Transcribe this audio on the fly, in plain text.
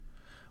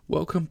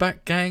Welcome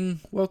back,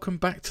 gang. Welcome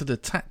back to the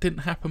Tat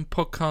Didn't Happen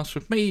podcast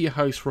with me, your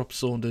host, Rob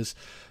Saunders,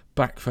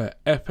 back for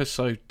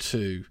episode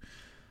 2.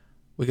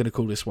 We're going to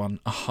call this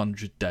one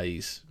 100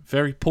 Days.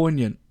 Very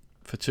poignant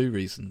for 2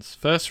 reasons.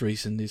 First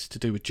reason is to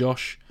do with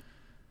Josh.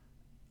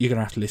 You're going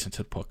to have to listen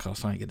to the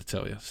podcast, I ain't going to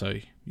tell you. So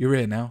you're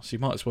here now, so you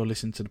might as well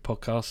listen to the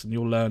podcast and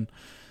you'll learn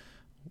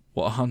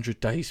what 100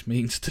 days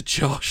means to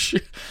Josh.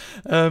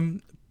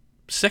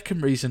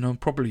 Second reason, and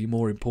probably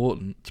more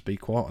important, to be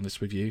quite honest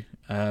with you,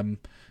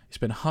 it's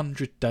been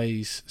 100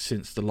 days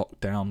since the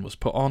lockdown was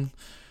put on,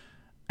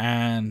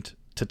 and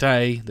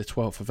today, the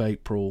 12th of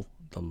April,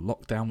 the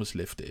lockdown was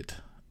lifted.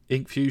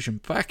 Ink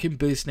Fusion back in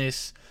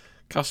business,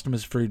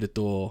 customers through the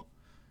door,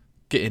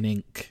 getting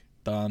ink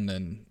done,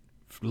 and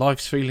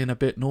life's feeling a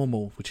bit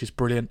normal, which is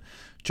brilliant.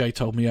 Jay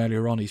told me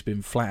earlier on he's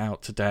been flat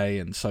out today,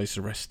 and so's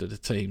the rest of the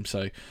team,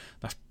 so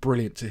that's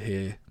brilliant to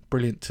hear.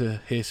 Brilliant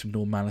to hear some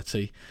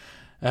normality.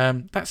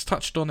 That's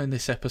touched on in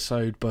this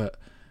episode, but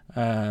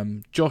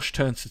Josh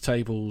turns the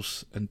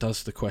tables and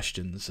does the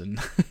questions and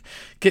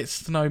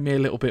gets to know me a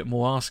little bit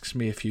more, asks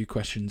me a few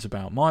questions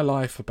about my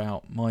life,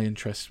 about my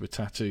interest with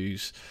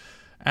tattoos,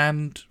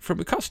 and from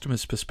a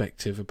customer's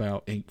perspective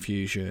about Ink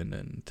Fusion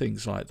and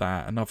things like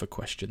that, and other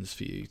questions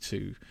for you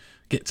to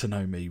get to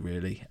know me,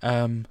 really.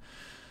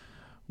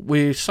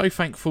 We're so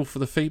thankful for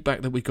the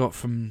feedback that we got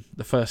from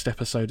the first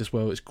episode as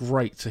well. It's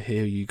great to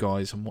hear you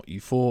guys and what you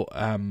thought.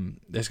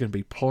 There's going to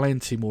be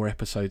plenty more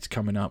episodes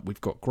coming up.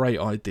 We've got great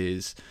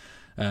ideas,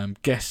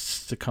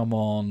 guests to come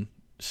on,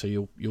 so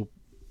you'll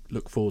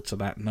look forward to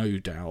that, no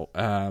doubt.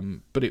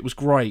 But it was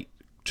great,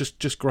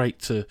 just great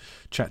to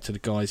chat to the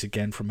guys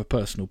again from a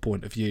personal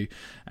point of view.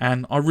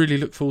 And I really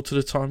look forward to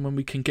the time when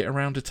we can get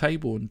around a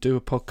table and do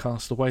a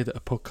podcast the way that a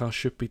podcast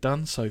should be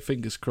done. So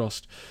fingers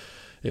crossed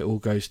it all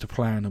goes to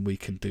plan and we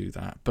can do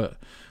that. But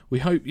we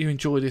hope you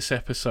enjoy this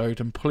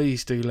episode, and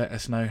please do let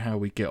us know how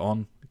we get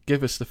on.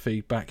 Give us the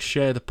feedback,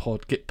 share the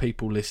pod, get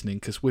people listening,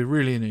 because we're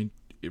really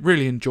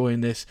enjoying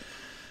this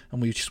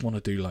and we just want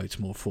to do loads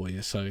more for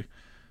you. So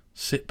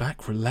sit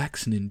back,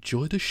 relax and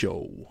enjoy the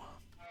show.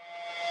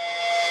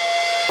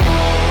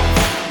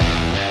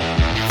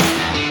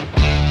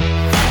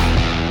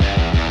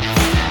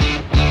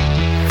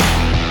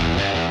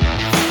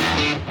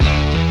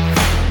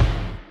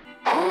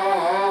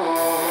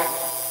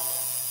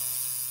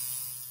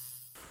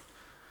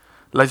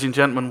 Ladies and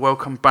gentlemen,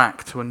 welcome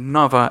back to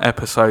another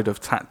episode of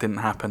Tat Didn't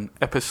Happen.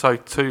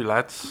 Episode 2,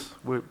 lads.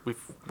 We're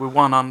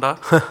one under.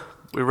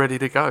 We're ready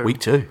to go. Week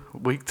 2.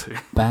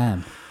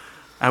 Bam.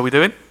 How we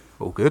doing?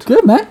 All good.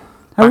 Good, man.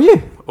 How are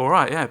you? All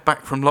right, yeah.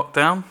 Back from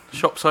lockdown.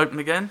 Shops open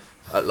again.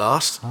 At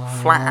last.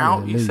 Flat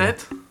out, you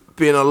said?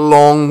 Been a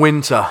long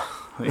winter.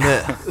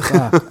 Yeah.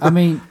 Yeah. I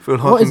mean,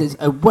 what is it?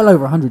 It's well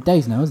over 100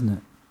 days now, isn't it?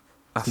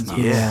 That's Since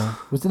nuts. Yeah.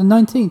 Was it the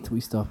 19th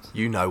we stopped?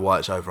 You know why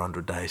it's over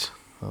 100 days.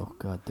 Oh,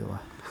 God, do I?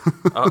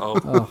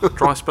 Uh-oh.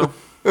 Dry spell?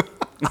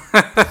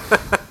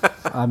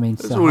 I mean,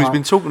 That's all he's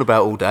been talking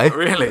about all day.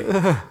 Really?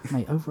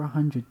 Mate, over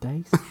 100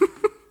 days?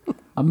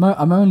 I'm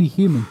only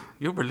human.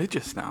 You're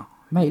religious now.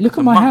 Mate, look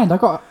at my hand.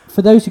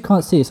 For those who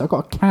can't see us, I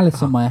got a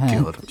callus on my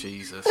hand. God.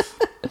 Jesus.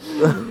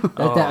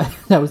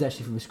 That was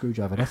actually from a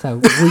screwdriver. That's how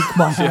weak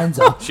my hands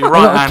are. So you're I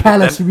got a right-handed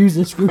callus then? from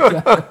using a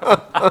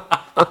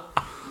screwdriver.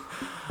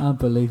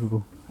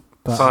 Unbelievable.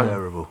 But, So-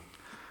 Terrible.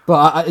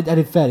 But and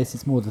in fairness,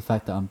 it's more the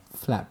fact that I'm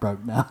flat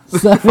broke now.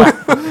 So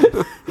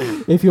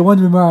if you're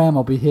wondering where I am,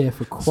 I'll be here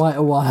for quite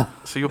a while.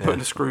 So you're putting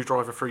a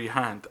screwdriver through your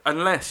hand.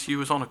 Unless you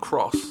was on a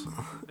cross.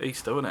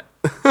 Easter, wasn't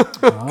it?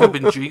 Could have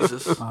been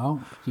Jesus.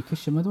 Oh, you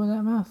kiss your mother with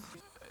that mouth?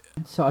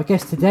 So I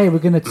guess today we're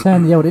going to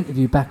turn the old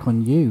interview back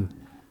on you,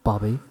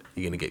 Bobby.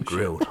 You're going to get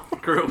grilled.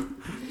 Grill.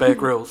 Bear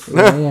Grylls.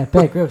 Yeah,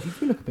 Bear Grylls. You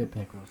do look a bit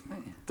Bear Grylls,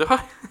 don't you? Do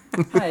I?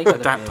 Yeah, you got a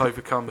Adapt, beard.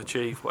 overcome,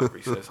 achieve, whatever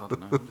he says. I don't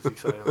know. What does he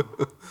say? Oh,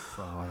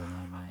 I don't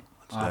know, mate.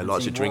 He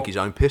likes to drink his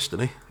own piss,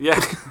 doesn't he? Yeah.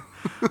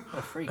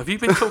 Freak. Have you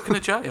been talking to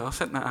Jay? I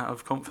sent that out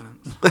of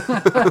confidence.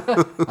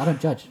 I don't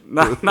judge.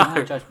 No. I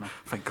don't judge, man.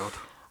 Thank God.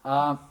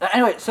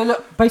 Anyway, so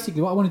look,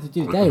 basically what I wanted to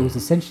do today was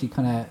essentially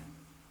kind of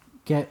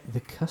get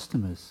the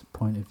customer's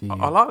point of view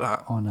I like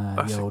that. on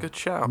That's the a old good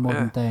shout.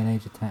 modern Yeah. day and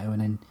age of tattoo,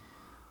 and then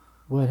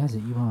word has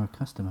it you are a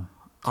customer.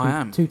 I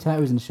am. 2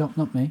 tattoos in the shop,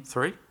 not me.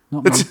 3?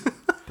 Not me.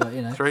 But,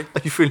 you know. 3?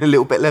 Are you feeling a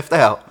little bit left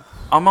out?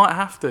 I might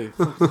have to.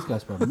 What's this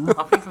guy's problem?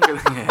 I think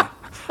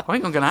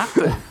I'm gonna have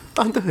to.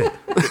 Don't do it.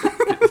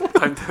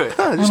 Don't do it.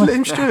 No, just let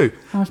him stew.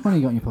 How much money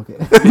you got in your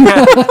pocket?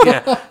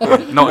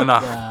 yeah. Not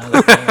enough.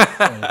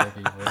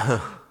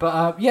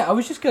 But yeah, I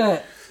was just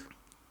gonna.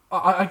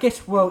 I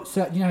guess. Well,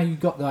 so you know how you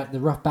got like the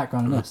rough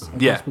background on us. I Yeah.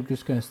 guess we're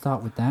just gonna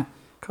start with that.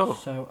 Cool.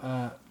 So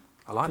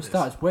I like for this.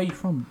 starters, where are you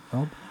from,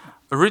 Rob?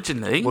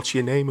 Originally, What's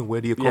your name and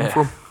where do you come Yeah.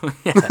 from?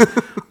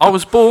 I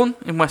was born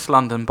in West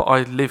London, but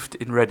I lived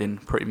in Reading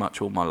pretty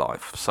much all my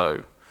life.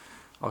 So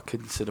I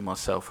consider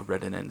myself a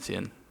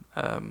Readingensian.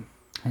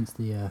 Hence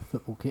the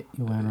football kit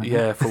you're wearing right now.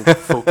 Yeah, full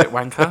kit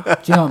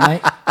wanker. Do you know what,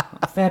 mate?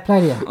 Fair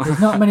play to you. There's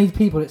not many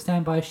people that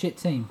stand by a shit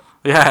team.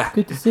 Yeah.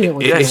 Good to see it.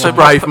 Yeah, It's so a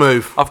brave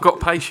move. I've got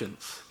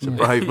patience. It's a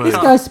Yeah. brave This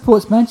move. guy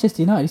supports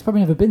Manchester United. He's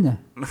probably never been there.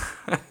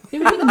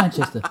 Have you been to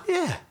Manchester?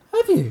 Yeah,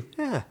 Have you?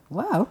 yeah,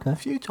 Wow, okay. a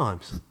few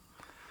times.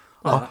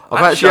 Oh,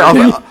 I've that's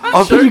actually,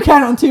 showing. Can you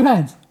count it on two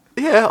hands?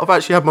 yeah, I've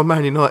actually had my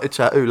Man United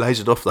tattoo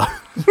lasered off though.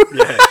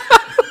 Yeah.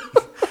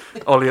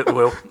 Ollie at the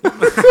wheel.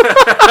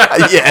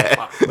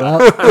 Yeah,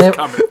 Well,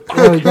 Coming.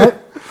 there we go.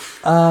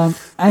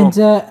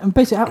 And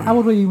basically, how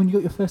old were you when you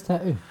got your first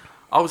tattoo?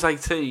 I was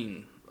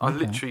 18. I Okay.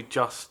 literally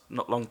just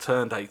not long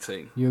turned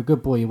 18. You were a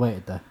good boy. You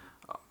waited though.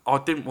 I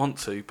didn't want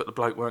to, but the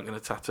bloke weren't going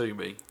to tattoo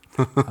me.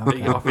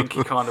 Okay. I think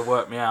he kind of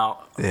worked me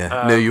out.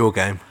 yeah, knew your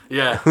game.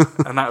 Yeah,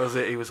 and that was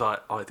it. He was like,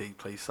 "ID,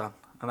 please, son,"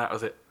 and that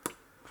was it.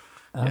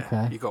 Okay.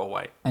 Yeah, you got to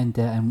wait. And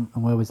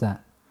where was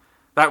that?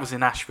 That was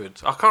in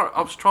Ashford. I can't.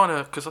 I was trying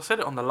to, because I said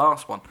it on the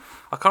last one.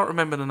 I can't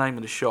remember the name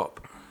of the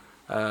shop.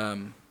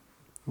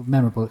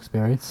 Memorable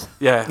experience.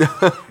 Yeah,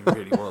 it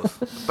really was.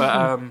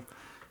 But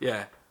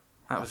yeah,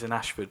 that was in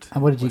Ashford.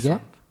 And what did you West get?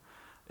 End.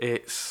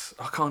 It's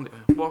I can't.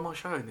 Why am I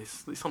showing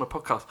this? It's on a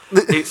podcast.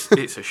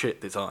 It's a shit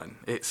design.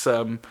 It's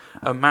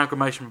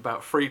amalgamation of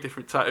about 3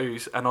 different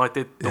tattoos, and I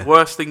did the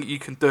worst thing that you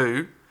can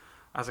do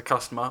as a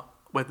customer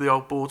with the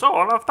old boards. Oh,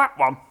 I love that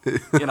one.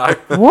 You know.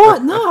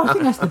 What? No, I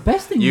think that's the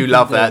best thing. You can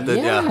love do. that, don't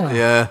Yeah. you?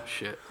 Yeah.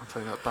 Shit, I'll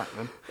take that back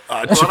then. To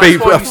Well, be,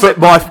 that's why you said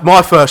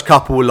my first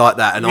couple were like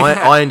that, and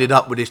Yeah. I ended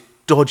up with this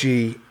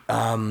dodgy.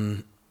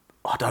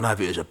 I don't know if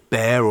it was a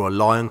bear or a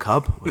lion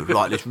cub with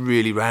like this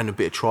really random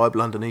bit of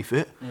tribal underneath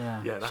it. Yeah.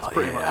 Yeah, that's Oh,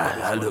 pretty yeah, much. what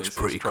this that one looks is.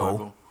 pretty It's cool.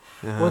 tribal.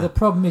 Yeah. Well, the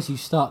problem is you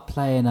start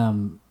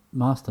playing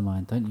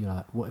Mastermind, don't you?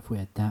 Like, what if we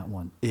had that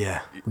one Yeah,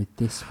 with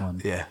this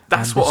one? yeah,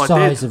 That's and what the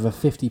I size did. of a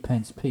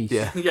 50p piece.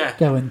 yeah. Yeah.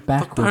 Going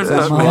backwards. Don't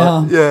on hurt my me.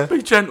 arm. Yeah.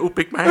 Be gentle,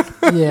 big man.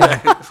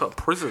 Yeah. It's like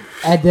prison.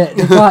 And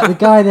the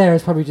guy there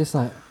is probably just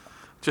like,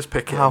 Just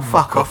pick it. Oh, and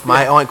fuck knock off,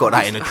 mate. I ain't got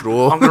that in a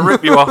drawer. I'm going to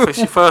rip you off. It's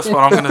your first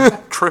one. I'm going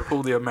to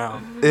triple the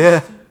amount.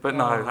 Yeah. But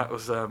no, that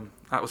was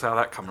how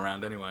that come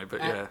around anyway.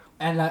 But yeah.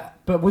 and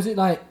like, but was it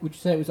like? Would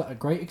you say it was like a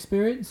great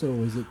experience, or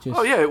was it just?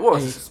 Oh, yeah, it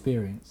was. A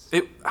experience.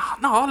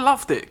 No, I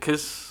loved it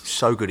because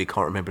So good he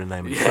can't remember the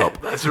name of the yeah,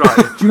 shop. that's right.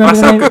 Do you remember That's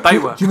the how name? good they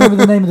were. Do you remember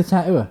the name of the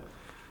tattooer?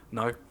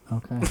 No.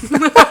 Okay.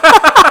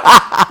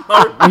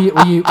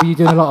 were you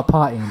doing a lot of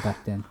partying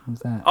back then? Was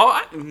that?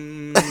 Oh,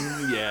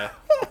 yeah.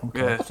 Okay.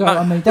 Yeah. So No,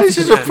 I mean, that's This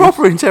is a a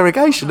proper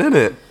interrogation, isn't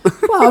it?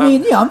 well, I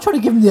mean, yeah, I'm trying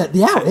to give them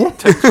the out here.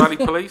 Thames Valley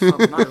Police. I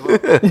don't know.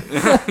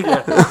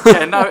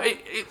 Yeah. No,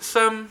 it's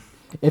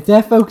If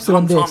they're focusing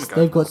on Long time this,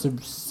 ago. they've got some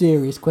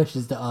serious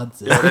questions to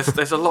answer. Yeah,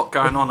 there's a lot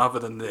going on other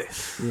than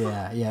this.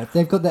 Yeah. If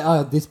they've got their eye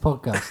on this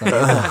podcast,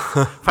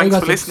 like, Thanks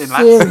got for listening,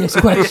 some lads. serious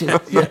questions.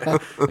 Yeah.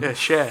 Yeah,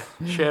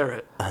 share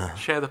it,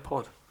 share the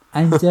pod.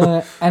 And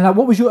like,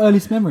 what was your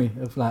earliest memory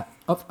of like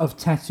of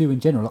tattoo in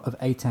general, of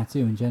a tattoo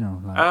in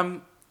general?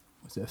 Like,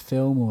 was it a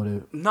film or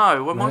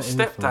No, well, my Relative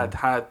stepdad or-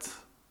 had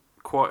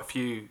quite a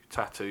few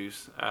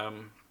tattoos.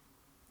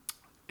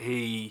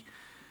 They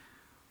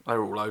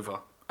were all over,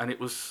 and it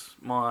was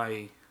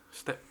my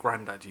step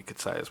granddad, you could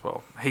say as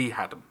well. He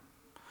had them,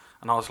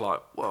 and I was like,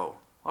 "Whoa,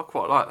 I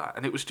quite like that."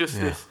 And it was just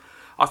this.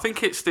 I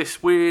think it's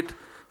this weird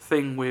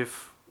thing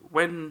with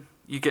when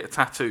you get a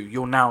tattoo,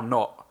 you're now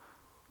not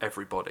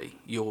everybody.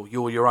 You're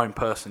your own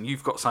person.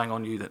 You've got something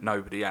on you that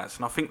nobody has,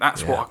 and I think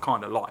that's what I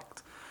kind of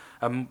liked.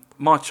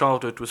 My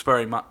childhood was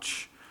very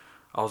much,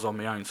 I was on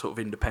my own, sort of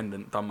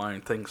independent, done my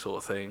own thing sort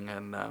of thing,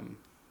 and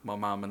my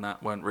mum and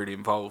that weren't really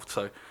involved.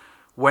 So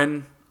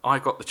when I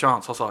got the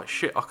chance, I was like,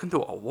 shit, I can do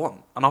what I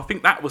want. And I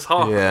think that was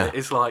half of it.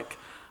 It's like,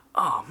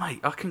 oh, mate,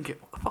 I can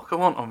get what the fuck I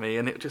want on me,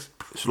 and it just...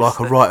 It's like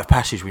a rite of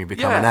passage when you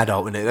become an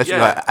adult, isn't it? That's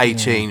Yeah. like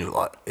 18, you're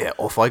like, yeah,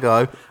 off I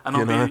go. And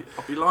I'd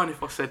be lying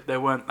if I said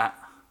there weren't that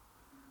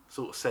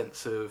sort of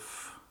sense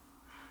of,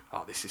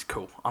 oh, this is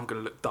cool. I'm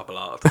going to look double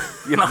hard.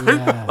 You know?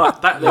 Yeah.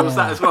 Like that, there was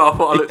that as well. I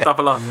thought I looked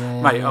double hard.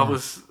 Yeah, Mate, yeah.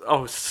 I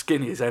was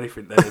skinny as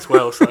anything then as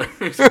well. So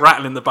it's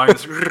rattling the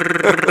bones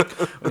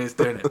when he's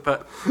doing it.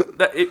 But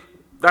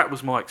that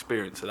was my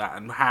experience of that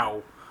and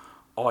how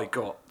I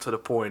got to the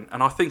point.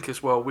 And I think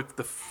as well with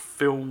the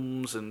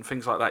films and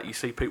things like that, you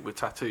see people with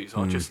tattoos.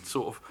 I just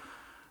sort of,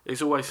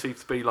 it always seems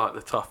to be like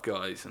the tough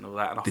guys and all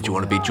that. And I Did thought, you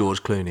want to be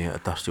George Clooney at A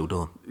Dusk Till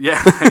Dawn?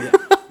 yeah,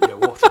 yeah,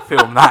 what a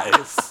film that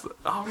is.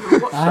 Oh, I'm gonna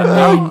watch I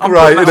that. mean- I'm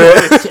Right, putting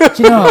that on the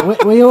do you know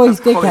what? We always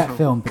dig that Quite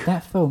film, but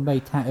that film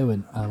made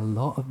tattooing a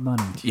lot of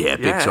money. Yeah,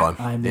 big Yeah. time.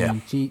 I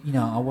mean, gee, you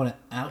know, I want it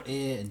out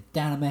here and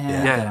down on my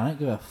head, Yeah. and I don't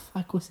give a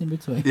fuck what's in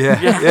between.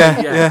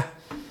 Yeah.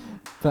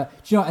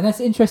 But do you know, and that's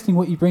interesting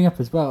what you bring up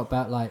as well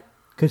about like,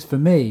 because for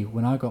me,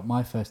 when I got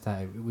my first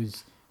tattoo, it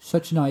was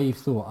such a naive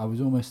thought. I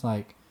was almost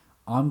like,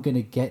 I'm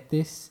gonna get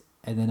this,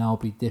 and then I'll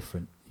be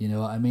different. You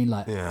know what I mean?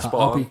 Like, Yeah.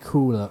 I'll be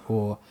cooler,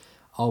 or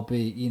I'll be,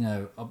 you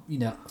know,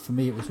 for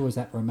me, it was always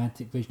that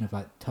romantic vision of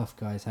like tough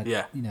guys had,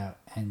 Yeah. you know,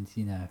 and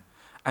you know.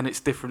 And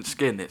it's different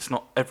skin. It's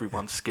not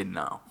everyone's skin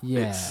now.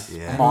 Yeah, It's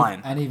Yeah.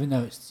 mine. And even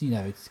though it's, you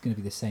know, it's going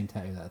to be the same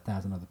tattoo that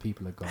 1,000 other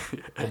people have got,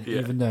 and Yeah.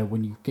 even though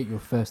when you get your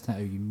first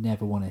tattoo, you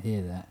never want to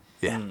hear that.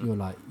 Yeah. you're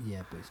like,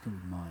 yeah, but it's gonna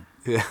be mine.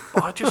 Yeah.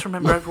 But I just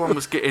remember everyone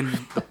was getting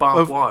the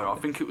barbed wire. I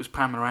think it was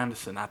Pamela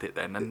Anderson had it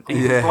then, and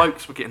even Yeah.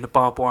 blokes were getting the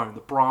barbed wire and the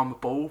Brahma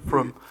ball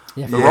from.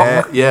 Yeah, The Yeah,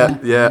 Rock.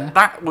 yeah.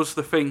 That was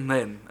the thing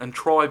then, and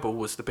tribal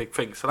was the big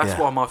thing. So that's Yeah.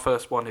 why my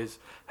first one is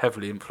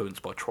heavily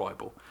influenced by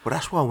tribal. Well,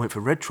 that's why I went for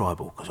red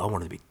tribal, because I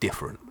wanted to be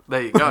different.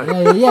 There you go.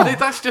 Yeah.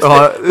 That's just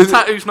Right. it. The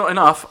tattoo's not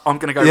enough. I'm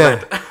going to go Yeah.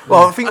 red.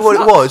 Well, I think what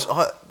it was, do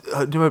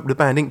you remember the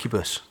band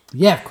Incubus?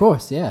 Yeah, of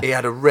course, yeah. He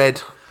had a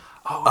red.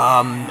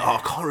 I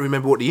can't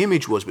remember what the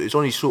image was, but it was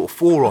on his sort of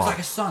forearm. It's like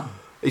a sun.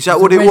 Is that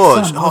It's what a it red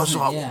was? sun, I was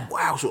wasn't like, it? Yeah.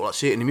 wow, sort of like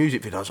see it in the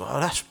music video. I was like, oh,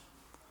 that's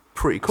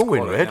pretty cool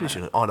in quality, red. innit?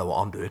 Isn't it? I know what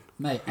I'm doing.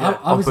 Mate, Yeah, I was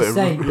I'll the put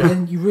same, it- but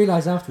then you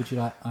realise afterwards,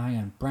 you're like, I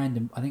am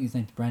Brandon. I think his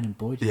name's Brandon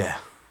Boyd. Yeah.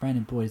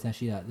 Brandon Boyd is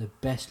actually like the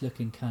best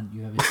looking cunt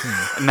you've ever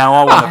seen. Now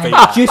I want to be And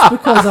that. just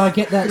because I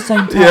get that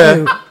same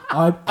tattoo,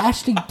 I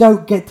actually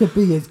don't get to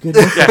be as good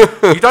looking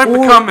Yeah, you don't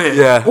become it.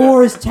 Yeah.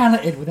 or as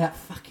talented with that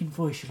fucking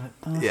voice. You're like,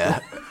 oh, Yeah.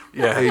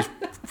 Yeah. He's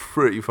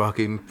pretty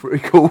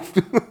cool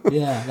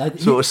yeah, like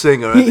sort of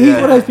singer. he's yeah.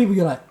 one of those people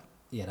you're like,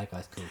 yeah, that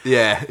guy's cool.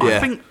 Yeah,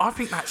 yeah. I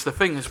think that's the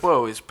thing as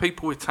well, is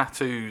people with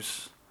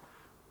tattoos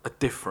are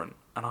different,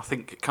 and I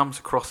think it comes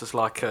across as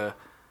like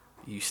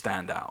you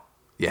stand out.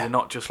 Yeah. You're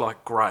not just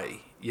like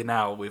grey. You're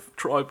now with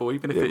tribal,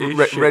 even if it is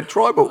red, shit. red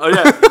tribal. Oh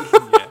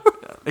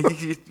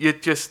yeah.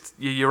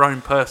 You're your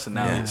own person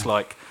now. Yeah. It's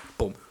like,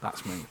 boom,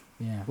 that's me.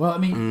 Yeah, well, I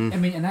mean,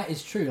 and that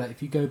is true. Like,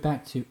 if you go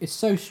back to, it's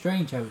so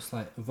strange how it's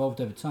like evolved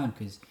over time.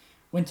 Because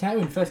when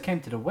tattooing first came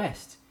to the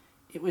West,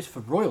 it was for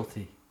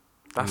royalty.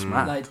 That's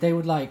mad. Like they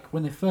would like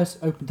when they first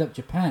opened up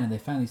Japan and they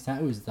found these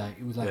tattoos. Like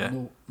it was like Yeah.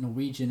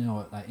 Norwegian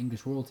or like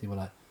English royalty were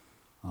like,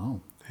 oh,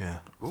 Yeah.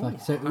 it's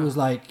like, so it was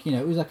like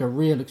it was like a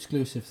real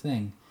exclusive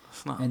thing.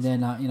 That's nuts. And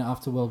then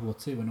after World War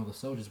II, when all the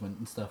soldiers went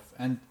and stuff,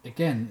 and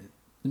again,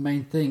 the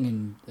main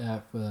thing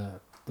for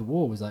the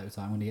war was like,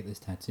 I'm going to get this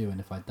tattoo, and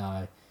if I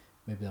die,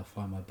 maybe they'll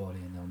find my body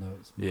and they'll know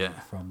it's me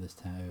from this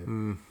tattoo.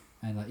 Mm.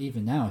 And like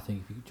even now, I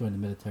think if you join the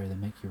military, they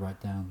make you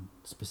write down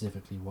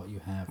specifically what you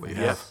have. What and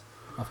you have. it's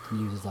often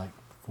used as like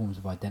forms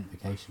of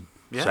identification.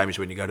 Yeah. Same as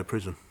when you go to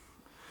prison.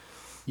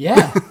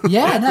 Yeah,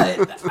 yeah, no,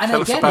 and Tell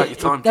I us get about it. your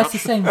time, That's the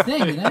Josh. same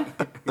thing, you know.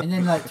 And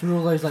then like through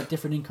all those like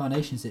different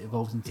incarnations, it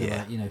evolves into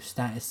Yeah. like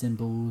status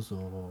symbols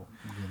or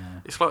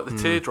It's like the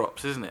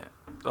teardrops, isn't it?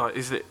 Like,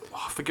 is it?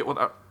 I forget what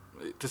that.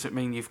 Does it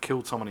mean you've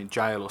killed someone in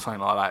jail or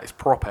something like that? It's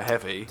proper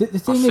heavy. The I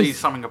thing see is-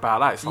 something about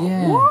that. It's like,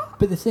 yeah. what?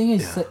 But the thing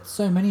is Yeah. that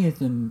so many of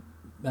them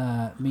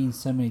mean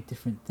so many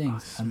different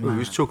things. I We mean,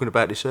 was talking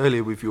about this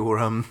earlier with your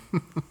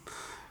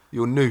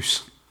your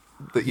noose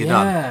that you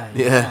yeah, done.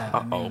 Yeah.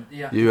 I mean,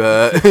 yeah.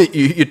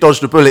 You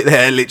dodged a bullet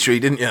there, literally,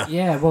 didn't you?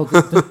 Yeah, well,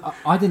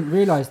 I didn't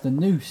realise the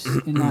noose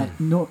in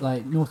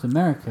North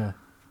America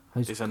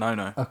has It's a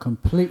no-no. a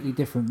completely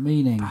different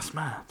meaning That's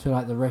mad. to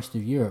like the rest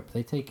of Europe.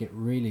 They take it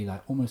really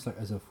like almost like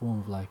as a form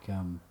of like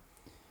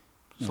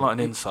It's like an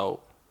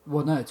insult.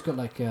 well, no, it's got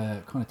like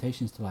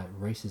connotations to like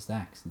racist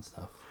acts and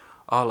stuff.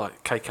 Oh,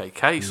 like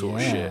KKK sort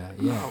of shit.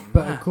 Yeah, Oh,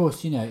 but man. of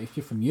course, if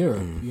you're from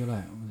Europe, you're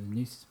like, well, the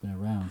noose has been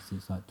around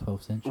since like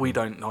 12th century. We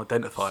don't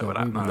identify So with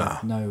that. we No. would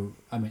have no,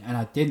 I mean, and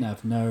I didn't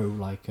have no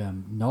like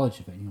knowledge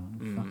of it.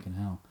 Fucking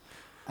hell.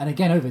 And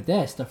again, over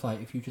there, stuff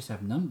like if you just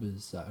have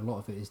numbers, a lot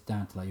of it is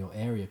down to like your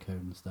area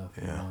code and stuff.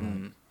 Yeah.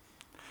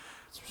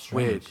 It's strange.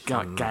 Weird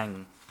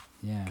gang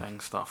Yeah.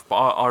 gang stuff. But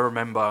I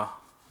remember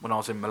when I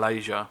was in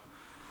Malaysia,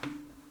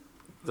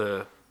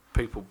 the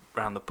people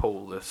around the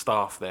pool, the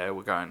staff there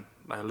were going,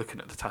 they were looking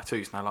at the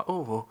tattoos and they're like,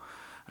 oh, well.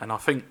 And I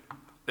think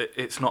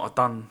it's not a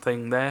done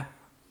thing there.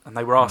 And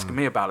they were asking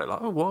me about it,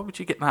 like, oh, why would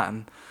you get that?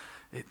 And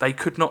they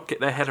could not get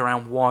their head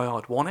around why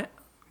I'd want it.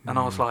 And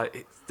I was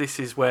like, this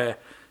is where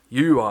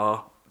you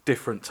are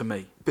different to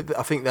me. But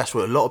I think that's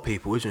what a lot of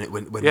people, isn't it?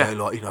 When Yeah. they're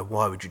like,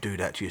 why would you do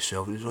that to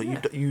yourself? It's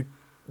like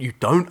you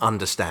don't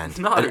understand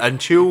No.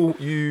 until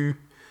you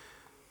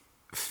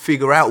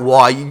figure out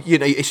why.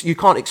 You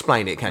can't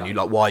explain it, can you?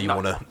 Like why you No.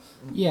 want to.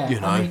 Yeah, You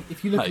know? I mean,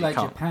 if you look No, at you like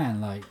can't.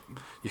 Japan, like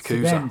to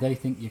Yakuza. them they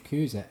think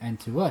Yakuza, and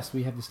to us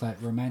we have this like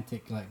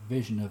romantic like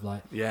vision of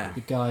like Yeah.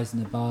 the guys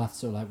in the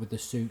baths or like with the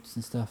suits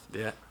and stuff.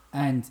 Yeah.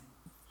 And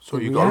So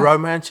the you've got a real-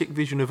 romantic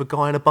vision of a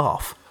guy in a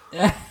bath. Do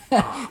you know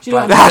what I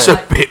mean? That's a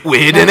Like- bit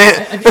weird, like, isn't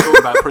it? Have you, Talking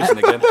about prison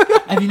again.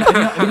 have you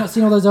not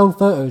seen all those old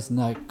photos? And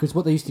like, because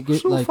what they used to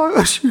get What like.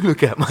 photos you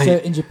look at, mate? So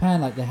in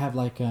Japan, like they have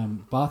like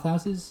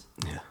bathhouses,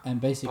 Yeah.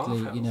 and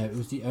basically, Bathhouses. it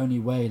was the only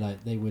way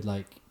like they would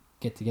like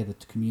get together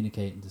to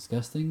communicate and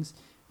discuss things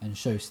and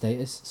show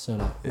status. So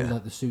like all Yeah.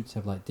 like the suits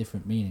have like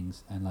different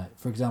meanings, and like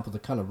for example, the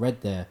color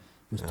red there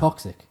was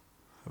toxic.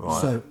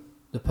 Right. So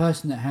the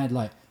person that had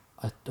like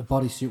a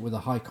bodysuit with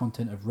a high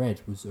content of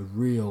red was a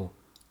real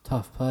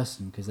tough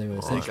person because they were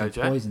essentially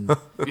Jay. poisoned.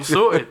 You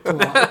sorted.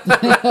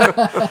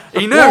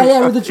 He knew.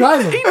 yeah, with the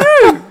tribal.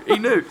 He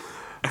knew.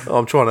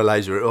 I'm trying to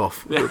laser it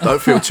off.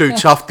 Don't feel too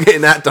tough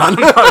getting that done.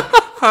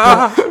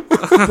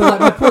 But like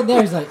my point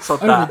there is like Sod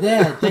over that.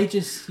 there they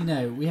just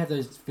we have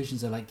those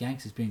visions of like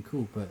gangsters being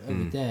cool, but over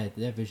Mm. there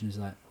their vision is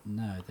like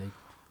no,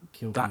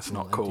 kill That's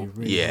people not cool. and do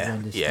really Yeah,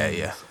 horrendous yeah, things,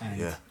 yeah, and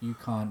yeah. you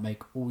can't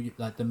make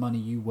like the money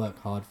you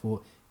work hard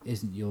for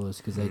isn't yours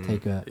because they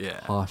take a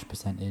Yeah. harsh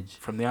percentage.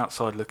 From the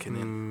outside looking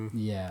in,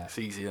 Yeah, it's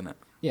easy, isn't it?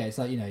 yeah, it's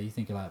like, you know, you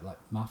think of like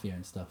mafia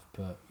and stuff,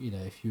 but you know,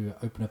 if you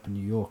open up in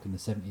New York in the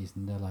 70s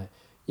and they're like,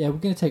 yeah, we're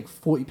going to take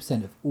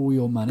 40% of all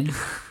your money,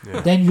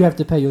 then you have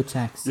to pay your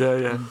tax,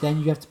 and then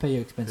you have to pay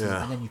your expenses,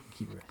 and then you can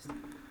keep the rest.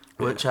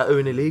 Well,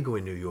 tattooing illegal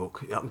in New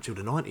York up until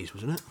the 90s,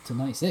 wasn't it? To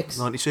 96.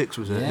 96,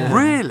 wasn't it? Yeah.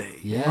 Really?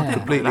 Yeah. I didn't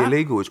Completely know that.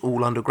 illegal. It's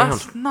all underground.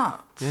 That's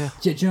nuts. Yeah.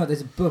 Do you know what?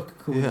 There's a book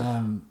called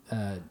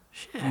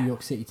Shit. New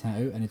York City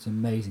Tattoo, and it's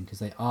amazing because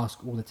they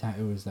ask all the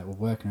tattooers that were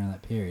working around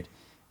that period,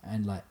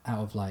 and like out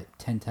of like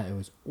 10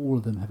 tattooers, all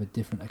of them have a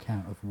different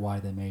account of why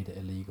they made it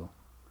illegal.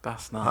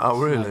 That's nuts. Oh,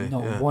 really? Like,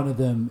 not Yeah. one of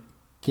them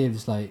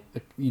gives like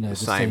the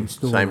same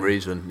story. Same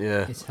reason,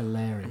 yeah. It's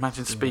hilarious.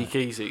 Imagine Yeah.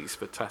 speakeasies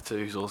for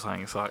tattoos or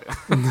something. It's like,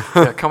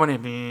 yeah, come on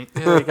in.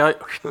 There you go.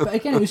 But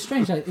again, it was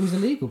strange. Like, it was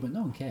illegal, but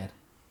no one cared.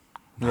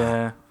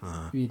 Yeah.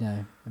 You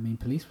know, I mean,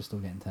 police were still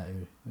getting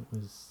tattooed. It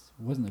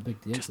wasn't a big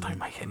deal. Just to don't them.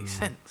 make any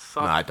sense.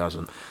 No, it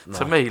doesn't.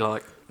 To me,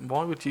 like,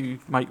 why would you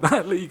make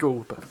that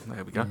legal? But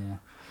there we go. Yeah.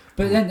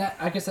 But then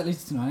I guess that leads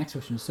us to my next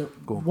question. So,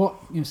 Go on. what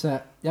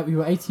so yeah, you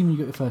were 18 when you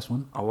got your first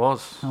one. I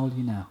was How old are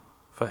you now?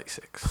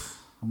 36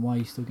 And why are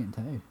you still getting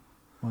tattooed?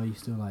 Why are you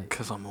still like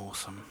because I'm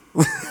awesome.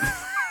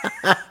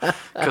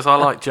 Because I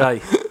like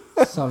Jay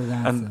solid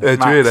and answer? Yeah,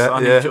 Max. do you hear that?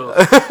 I Yeah. need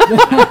yours.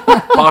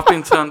 But I've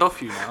been turned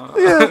off you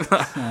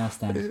now.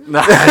 Standard. No,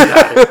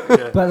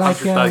 yeah. But like,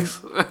 100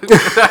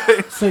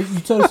 days. so you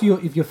told us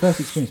your first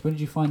experience. When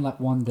did you find like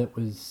one that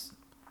was?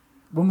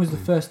 When was the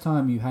first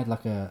time you had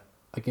like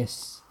I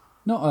guess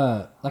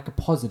not like a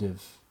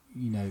positive,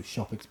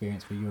 shop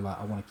experience where you were like,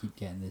 I want to keep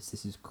getting this.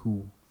 This is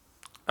cool.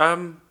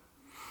 And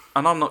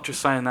I'm not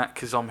just saying that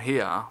because I'm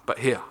here, but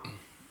here.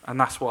 And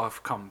that's why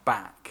I've come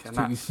back. And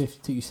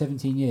Took you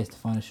 17 years to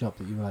find a shop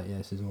that you were like, yeah,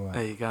 this is all right.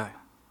 there you go.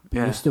 But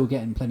Yeah. you're still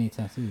getting plenty of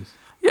tattoos.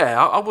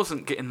 Yeah, I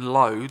wasn't getting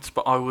loads,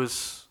 but I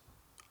was.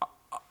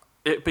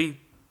 It'd be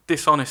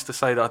dishonest to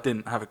say that I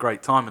didn't have a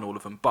great time in all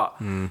of them. But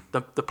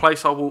the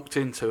place I walked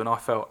into and I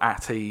felt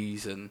at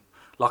ease and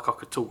like I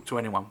could talk to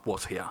anyone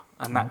was here,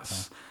 and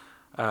that's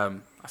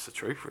the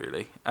truth,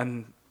 really.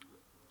 And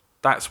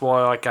that's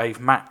why I gave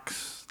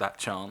Max that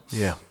chance.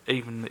 Yeah.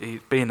 Even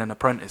being an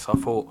apprentice, I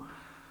thought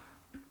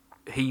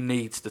he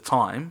needs the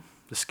time,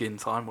 the skin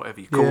time, whatever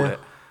you call Yeah. it.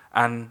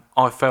 And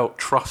I felt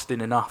trusting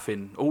enough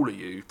in all of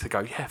you to go,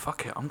 yeah,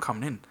 fuck it, I'm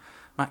coming in.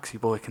 Maxi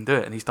boy can do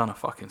it, and he's done a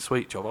fucking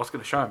sweet job. I was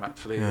going to show him,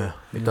 actually. Yeah,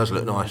 it does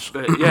look nice.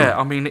 But yeah,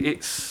 I mean,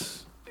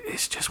 it's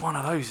just one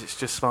of those. It's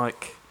just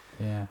like,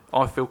 Yeah.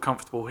 I feel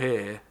comfortable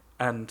here,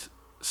 and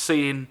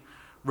seeing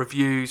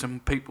reviews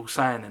and people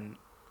saying, and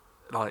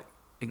like,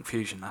 Ink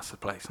Fusion, that's the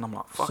place. And I'm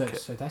like, fuck it.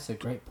 So that's a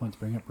great point to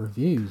bring up.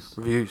 Reviews.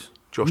 Reviews.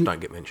 Josh don't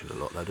get mentioned a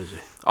lot, though, does he?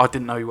 I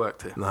didn't know you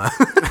worked here. No.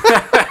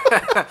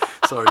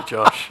 Sorry,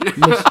 Josh.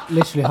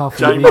 Literally half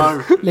the J-Mo.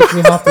 reviews.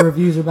 Literally half the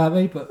reviews are about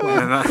me, but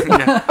Yeah.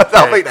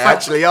 I think they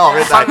actually are,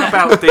 aren't Something they?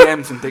 about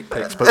DMs and dick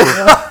pics, but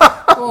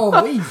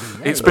oh,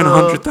 easy. it's been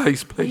 100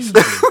 days, please.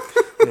 Easy.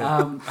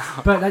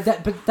 But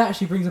that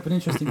actually brings up an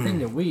interesting thing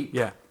that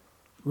Yeah.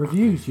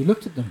 reviews. You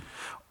looked at them.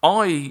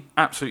 I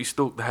absolutely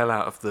stalked the hell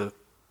out of the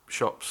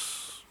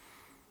shop's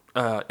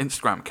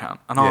Instagram account,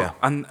 and Yeah.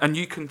 and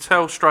you can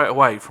tell straight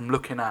away from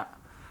looking at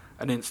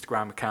an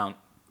Instagram account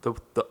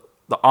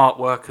the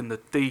artwork and the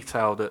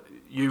detail that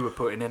you were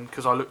putting in,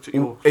 because I looked at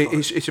your.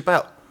 It's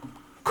about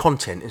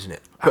content, isn't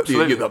it?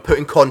 Absolutely. You're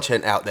putting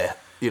content out there,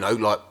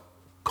 like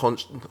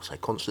not say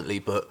constantly,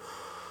 but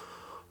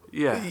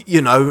Yeah.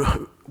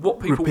 What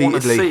people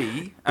want to repeatedly.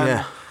 see. And,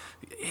 Yeah.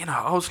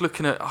 I was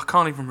looking at. I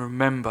can't even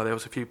remember. There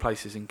was a few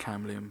places in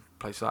Camberley and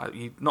places like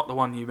that. Not the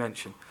one you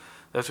mentioned.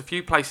 There's a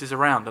few places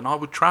around, and I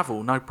would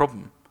travel, no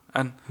problem.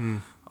 And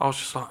I was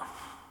just like,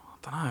 I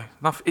don't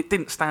know. It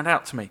didn't stand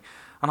out to me.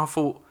 And I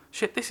thought,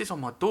 shit, this is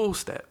on my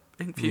doorstep.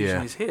 Ink Fusion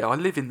Yeah. is here. I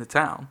live in the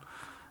town.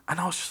 And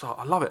I was just like,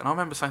 I love it. And I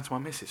remember saying to my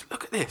missus,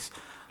 look at this.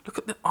 Look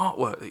at the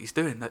artwork that he's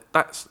doing.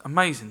 That's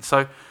amazing.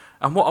 So,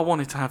 and what I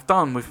wanted to have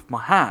done with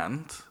my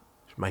hand...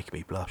 It's making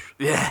me blush.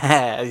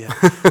 Yeah.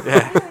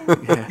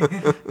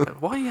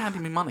 Why are you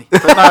handing me money?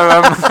 But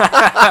no,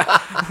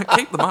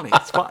 keep the money.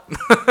 It's fine.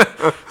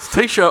 It's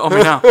a T-shirt on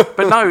me now.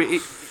 But no,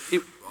 it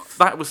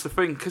that was the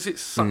thing, because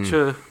it's such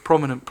a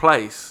prominent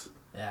place.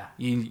 Yeah.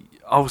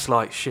 I was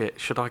like, shit,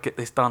 should I get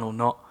this done or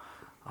not?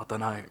 I don't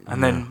know.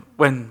 And then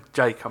when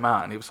Jay come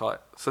out and he was like,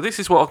 so this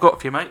is what I've got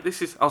for you, mate.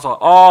 I was like,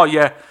 oh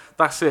yeah,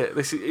 that's it.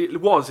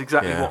 It was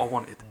exactly what I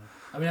wanted.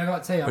 I mean, I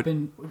got to tell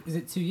you, is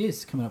it 2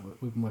 years coming up?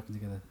 We've been working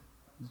together.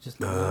 Just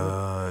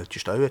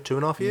Just over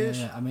 2.5 years.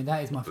 Yeah, I mean,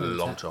 that is my favorite.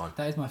 Long time.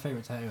 That is my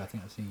favorite tattoo. I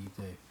think I've seen you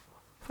do.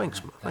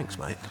 Thanks, That- thanks,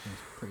 that- mate. I think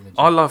it's pretty legit.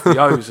 I love the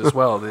O's as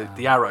well,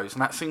 the arrows,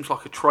 and that seems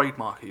like a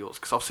trademark of yours,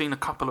 because I've seen a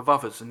couple of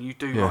others, and you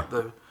do like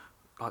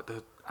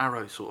the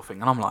arrow sort of thing,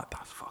 and I'm like,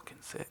 that's fucking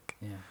sick.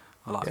 Yeah.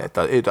 I like Yeah,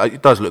 that.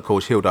 it does look cool.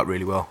 It's healed up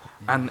really well.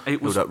 And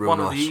it was Healed up real one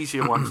of the nice.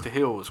 easier ones to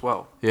heal as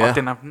well. Yeah. I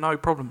didn't have no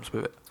problems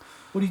with it.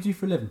 What do you do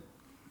for a living?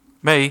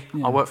 Me,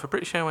 Yeah. I work for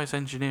British Airways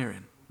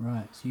Engineering.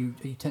 Right. So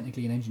are you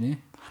technically an engineer?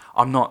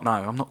 I'm not. No,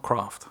 I'm not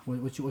craft.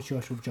 What's your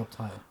actual job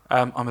title?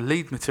 I'm a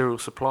lead material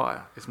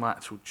supplier. Is my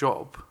actual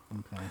job.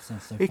 Okay,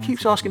 sounds so He fancy,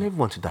 keeps asking doesn't it?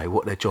 everyone today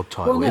what their job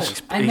title Well, no,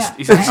 is. and that-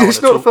 He's had no one It's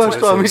to not the talk first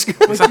to, time is he's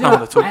he? He's had no Well,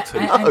 one to talk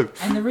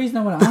to. And the reason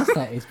I want to ask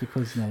that is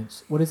because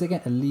what is it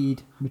again? A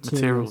lead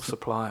Material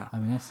supplier. I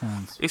mean, that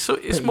sounds. It's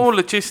pretty- more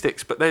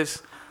logistics, but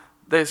there's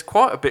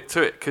quite a bit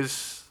to it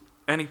because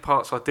any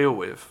parts I deal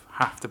with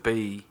have to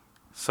be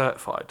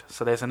certified.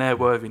 So there's an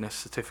airworthiness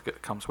certificate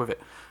that comes with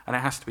it, and it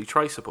has to be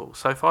traceable.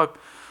 So if I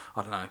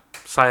don't know,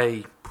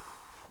 say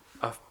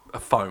a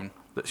phone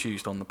that's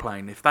used on the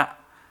plane, if that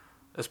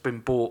has been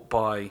bought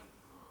by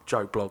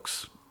Joe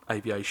Bloggs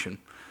Aviation,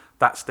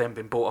 that's then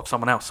been bought off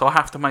someone else. So I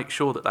have to make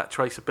sure that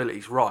traceability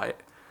is right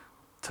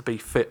to be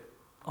fit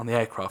on the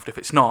aircraft. If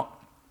it's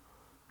not,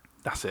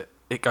 that's it.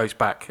 It goes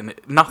back, and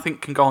nothing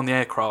can go on the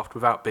aircraft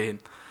without being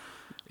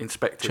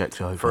inspected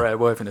Checked over. for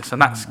airworthiness,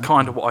 and that's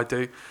kind of what I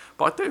do.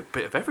 But I do a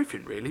bit of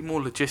everything, really.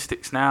 More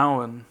logistics now,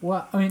 and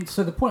Well, I mean,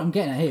 so the point I'm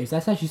getting at here is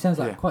that actually sounds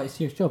like Yeah. quite a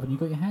serious job, and you've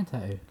got your hand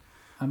tattoo.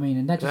 I mean,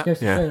 and that just Yeah. goes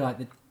to Yeah. show like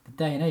the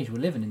day and age we're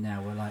living in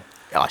now. We're like,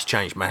 Oh, it's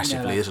changed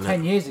massively, like isn't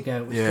 10 it? years ago,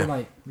 it was Yeah. still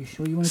like, you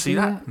sure you want to see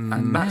do that. that?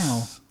 And now,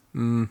 that's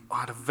I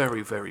had a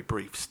very, very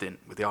brief stint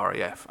with the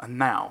RAF, and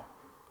now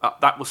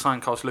that was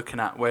something I was looking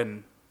at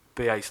when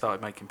BA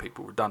started making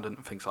people redundant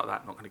and things like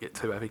that. Not going to get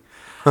too heavy,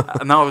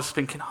 and I was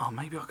thinking,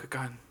 maybe I could go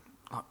and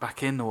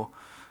back in or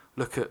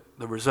look at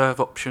the reserve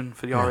option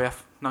for the Yeah.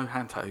 RAF. No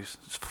hand tattoos,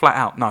 just flat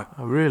out no.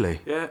 Oh,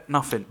 really? Yeah,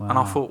 nothing. And I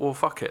Wow. thought, well,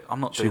 fuck it,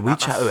 I'm not See, doing we that.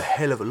 chat to a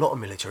hell of a lot of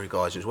military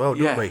guys as well,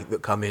 don't Yeah. we,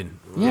 that come in.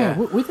 yeah, Yeah.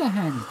 with their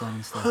hands done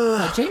and stuff.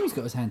 Like, Jamie's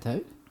got his hand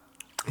tattooed.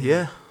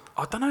 Yeah,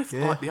 I don't know if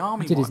Yeah. the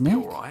army Did might his be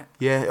neck? all right.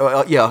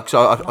 yeah.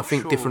 So I Not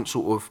think sure. different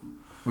sort of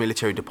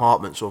military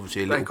departments,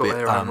 obviously, a They've little got bit,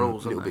 their own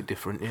rules, little haven't bit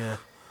different. Yeah,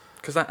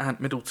 Because that Ant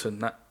Middleton,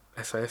 that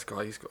SAS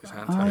guy, he's got his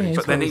hand Oh, tattooed. yeah, he's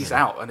but then got he's his-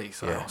 out, and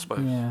he's, Yeah. I suppose.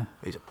 Yeah.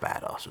 he's a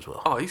badass as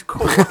well. Oh, he's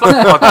cool.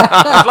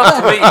 I'd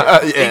love to meet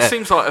him. Yeah. He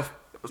seems like a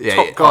Yeah,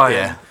 top yeah, guy.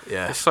 yeah, and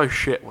yeah. It's so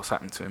shit what's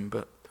happened to him,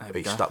 but there we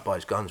He's go. stuck by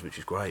his guns, which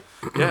is great.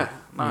 Yeah,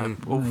 no.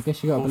 all- Well, I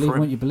guess you got to all believe for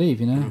what him. you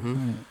believe, you know,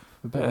 right,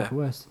 for better or Yeah. for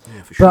worse.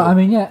 Yeah, for sure. But I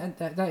mean, yeah,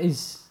 that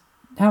is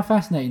how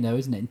fascinating though,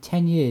 isn't it? In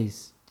 10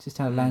 years, just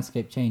how the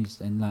landscape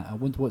changed, and like I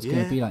wonder what's going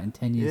Yeah. to be like in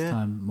 10 years' Yeah.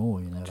 time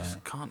more. You know, Just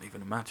like, can't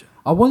even imagine.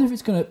 I wonder if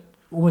it's going to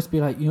almost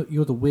be like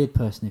you're the weird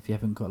person if you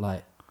haven't got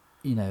like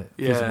Yeah.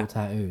 visible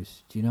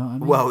tattoos. Do you know what I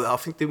mean? Well, I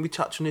think didn't we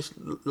touch on this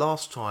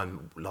last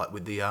time, like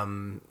with the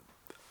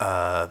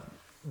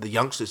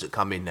youngsters that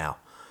come in now.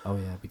 oh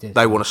yeah, we did.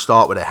 They want to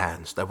start with their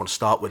hands. They want to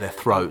start with their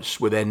throats,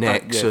 with their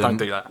necks. yeah, and, don't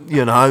do that.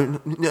 You know,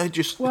 no,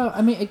 just Well,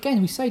 I mean,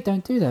 again, we say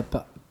don't do that,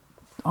 but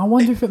I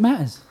wonder if it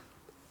matters.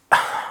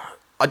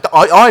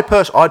 I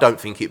personally, I don't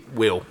think it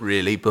will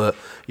really, but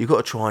you've got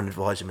to try and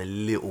advise them a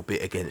little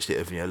bit against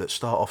it. You know, let's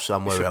start off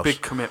somewhere It's a else.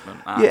 big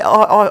commitment. That. Yeah,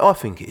 I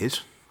think it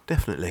is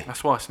definitely.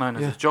 That's why it's known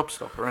as Yeah. a job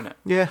stopper, isn't it?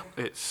 Yeah,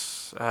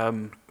 It's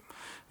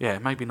yeah,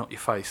 maybe not your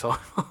face. Start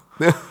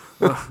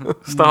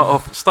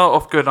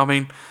off good. I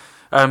mean,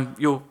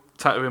 you're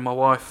tattooing my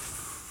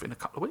wife in a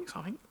couple of weeks,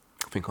 I think.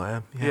 I think I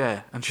am. Yeah,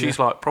 Yeah, and she's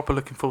like proper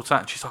looking forward to that.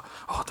 And she's like,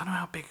 I don't know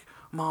how big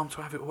my arm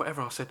to have it or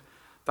whatever. I said,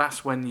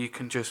 that's when you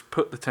can just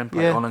put the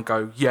template Yeah. on and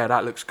go, yeah,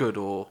 that looks good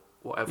or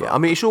whatever. Yeah, I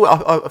mean, it's all.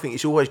 I think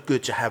it's always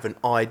good to have an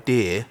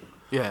idea.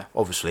 Yeah.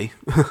 Obviously,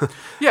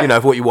 Yeah. you know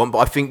of what you want. But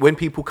I think when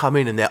people come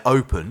in and they're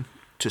open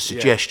to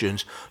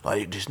suggestions,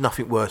 like there's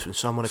nothing worse than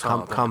someone to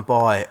Something like come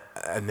by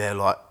and they're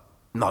like,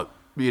 no,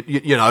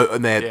 you know,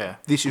 and they're Yeah.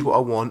 this is what I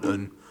want,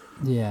 and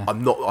Yeah.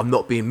 I'm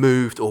not being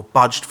moved or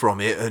budged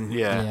from it, and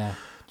Yeah. Yeah.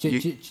 Do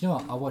you know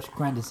what? I watched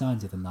Grand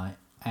Designs the other night,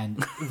 and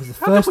it was the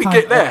How did first we time.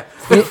 get there?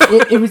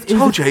 It was.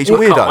 Told you he's it, a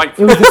weirdo. Can't wait It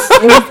for was,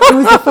 it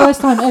was the first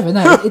time ever.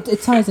 No,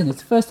 it ties in. It's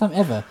the first time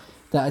ever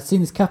that I'd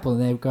seen this couple,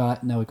 and they go,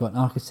 like, "No, we've got an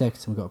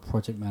architect and we've got a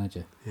project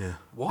manager." yeah.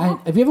 What? And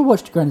have you ever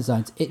watched Grand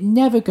Designs? It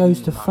never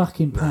goes to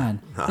fucking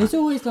plan. There's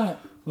always like,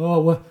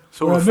 oh, we're all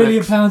 $1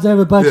 million fixed.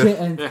 over budget,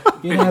 and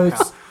you know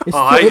it's. Oh,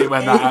 I hate it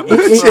when that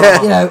happens. You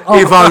know, oh,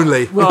 If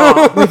only.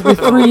 we're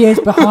 3 years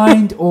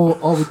behind,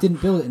 or we didn't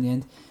build it in the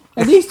end.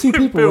 And these two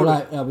people were build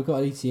like, oh, we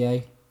got an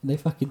ETA, and they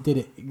fucking did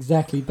it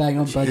exactly bang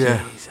on budget.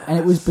 Yeah. And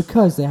it was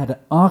because they had an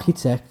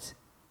architect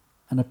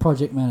and a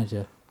project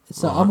manager.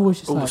 So I'm always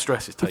just All the like,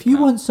 stress is if taken you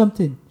out. want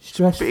something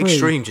stress Bit free,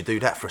 extreme to do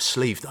that for a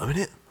sleeve, though, isn't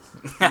it?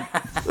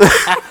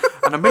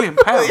 And £1 million.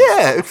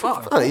 Yeah,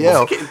 Fuck. bloody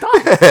hell. It's getting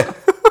done.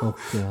 oh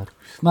god.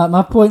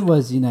 My point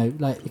was, you know,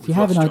 like if you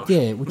have an lost Josh.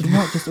 idea, would you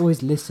not just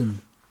always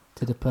listen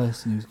to the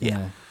person who's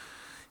gonna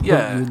put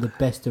Yeah. you in the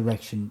best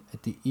direction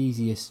at the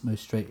easiest,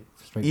 most straight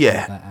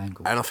Yeah, that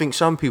angle? and I think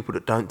some people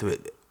that don't do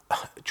it,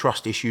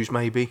 trust issues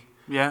maybe.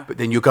 Yeah. But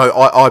then you go.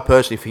 I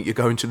personally think you're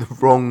going to the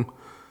wrong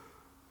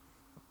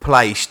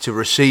place to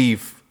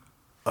receive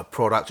a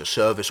product, a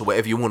service, or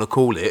whatever you want to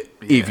call it.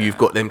 If Yeah. you've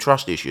got them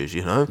trust issues,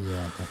 you know.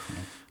 Yeah,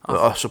 definitely. But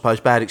I suppose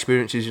bad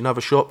experiences in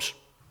other shops.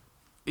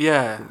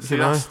 Yeah, see,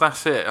 know?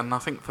 that's it. And I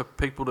think for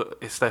people that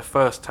it's their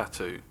first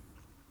tattoo,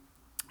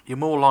 you're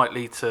more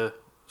likely to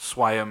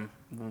sway them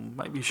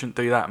maybe you shouldn't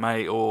do that,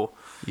 mate, or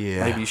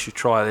Yeah. maybe you should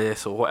try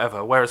this or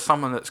whatever. Whereas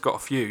someone that's got a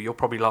few, you're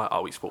probably like,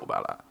 oh, we thought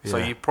about that. So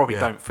Yeah, you probably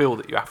yeah. don't feel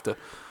that you have to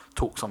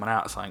talk someone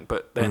out of something.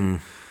 But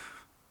then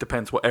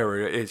depends what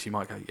area it is. You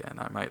might go, yeah,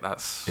 no, mate,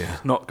 that's Yeah.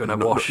 not going to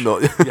wash.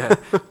 not- Yeah,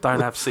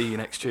 don't have see you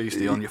next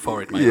Tuesday on your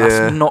forehead, mate. Yeah.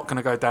 That's not going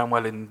to go down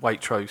well in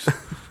Waitrose.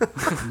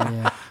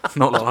 Yeah.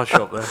 Not like I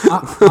shop there.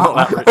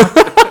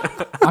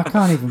 I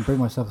can't even bring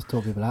myself to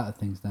talk people out of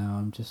things now.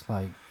 I'm just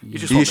like, You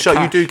just You, want the so you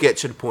cash. do get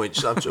to the point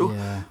sometimes.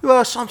 Yeah.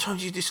 Well,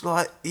 sometimes you just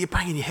like you're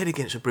banging your head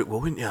against a brick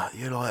wall, aren't you?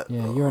 You're like,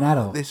 Yeah, you're an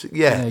adult. This,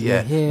 Yeah, yeah.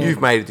 you're here.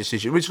 You've made a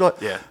decision. It's like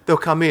Yeah. they'll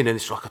come in and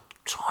it's like a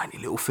tiny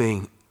little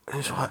thing, and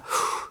it's like,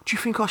 do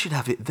you think I should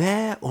have it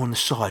there or on the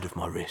side of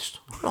my wrist?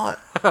 Like,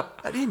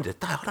 at the end of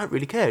the day, I don't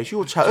really care. It's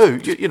your tattoo.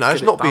 You know,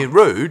 it's get it not done. being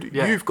rude.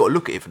 Yeah. You've got to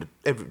look at it for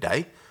every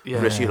day. Yeah.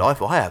 The rest of your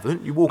life, I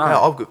haven't. You walk No.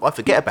 out, I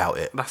forget about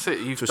it. That's it.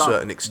 You've to a done.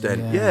 certain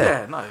extent. Yeah. Yeah.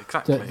 Yeah, no,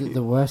 exactly.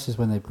 The worst is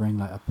when they bring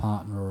like a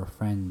partner or a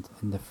friend,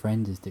 and the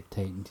friend is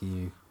dictating to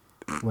you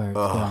where it's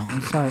going.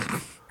 It's like,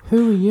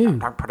 who are you?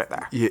 Don't put it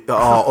there.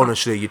 Oh,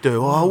 honestly, you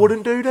do. Oh, I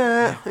wouldn't do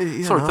that.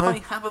 You Sorry, know. do they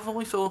have a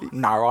voice or?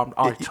 No,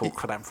 I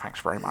talk for them. Thanks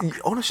very much.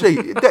 Honestly,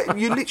 you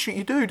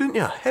do, don't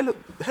you?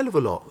 Hell of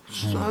a lot.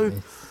 So,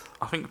 It's-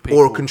 I think people.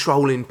 or a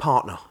controlling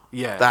partner.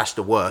 Yeah. That's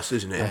the worst,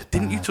 isn't it?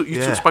 Didn't you talk? You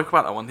Yeah. spoke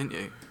about that one, didn't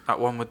you? That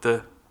one with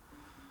the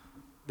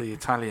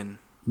Italian.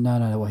 No.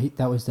 Well, he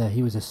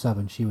was a sub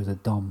and she was a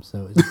dom,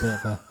 so it was a bit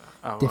of a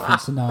Oh, different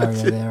scenario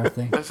there, I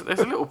think. There's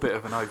a little bit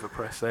of an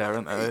overpress there,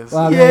 isn't there? There's-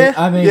 Well, Yeah,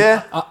 I mean,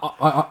 yeah.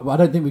 I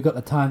don't think we've got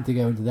the time to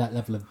go into that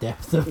level of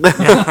depth. Of,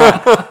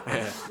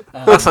 yeah.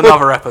 That's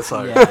another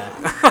episode. yeah.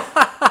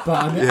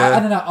 But I mean, Yeah. I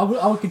don't know.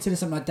 I would consider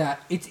something like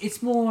that.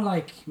 It's more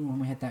like when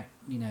we had that.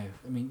 You know,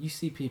 I mean, you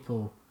see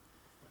people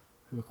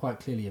who are quite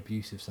clearly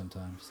abusive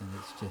sometimes, and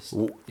it's just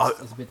Well,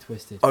 it's a bit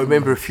twisted. I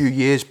remember a few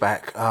years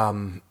back,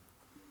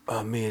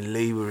 me and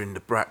Lee were in the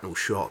Bracknell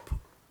shop,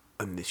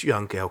 and this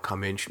young girl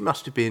come in. She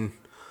must have been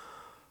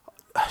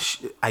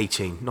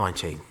 18,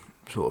 19,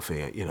 sort of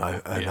thing, you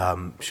know. And Yeah.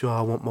 she said,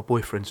 I want my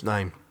boyfriend's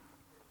name,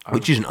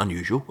 which isn't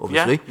unusual,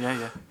 obviously.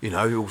 Yeah. You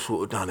know, we all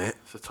sort of done it.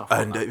 It's a tough one,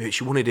 And that.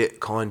 she wanted it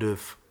kind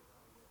of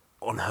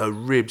on her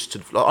ribs,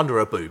 like under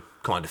her boob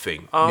kind of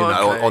thing, Oh, you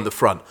know, okay. on the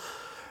front.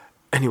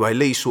 Anyway,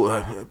 Lee sort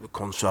of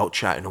consult,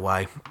 chatting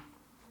away.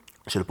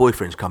 So the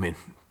boyfriend's come in.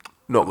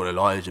 Not going to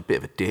lie, he's a bit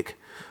of a dick,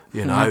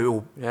 you know,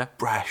 all Yeah.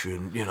 brash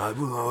and, you know,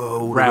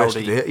 all the rest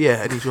of Rowdy. it.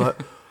 Yeah, and he's like,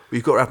 well,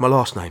 you've got to have my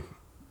last name.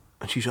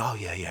 And she's like, oh,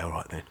 yeah, all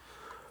right then.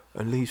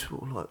 And Lee's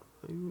sort of like,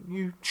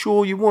 you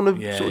sure you want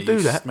to Yeah, sort of you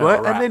do that, smell right?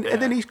 a rat,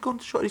 And then he's gone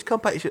to try, he's come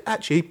back, he said,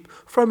 actually,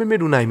 throw my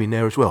middle name in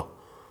there as well.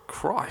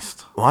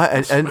 Christ.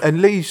 Right,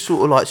 and Lee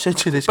sort of like said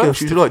to this girl, Birth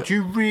she was like, do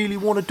you really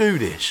want to do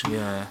this?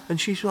 Yeah.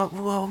 And she's like,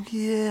 well,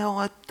 yeah,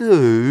 I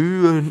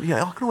do. And,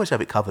 yeah, I can always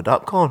have it covered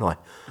up, can't I?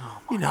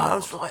 You know, I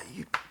was like,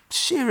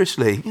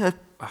 seriously, you know,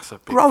 That's a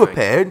big grow a thing.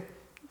 pair and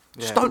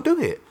just Yeah. don't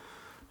do it.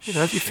 You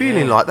know, if you're Shit.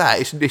 feeling like that,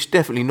 it's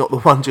definitely not the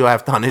one to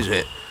have done, is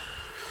it?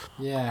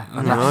 Yeah,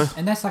 You know?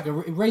 and that's like it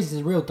raises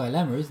a real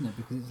dilemma, isn't it?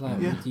 Because it's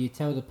like, Yeah. do you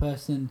tell the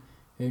person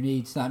who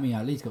needs? I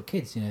mean, Lee's got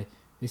kids, you know.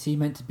 Is he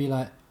meant to be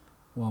like,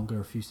 well, I'm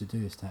going to refuse to do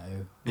this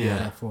tattoo, Yeah.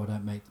 therefore I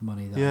don't make the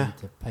money that Yeah. I need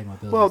to pay my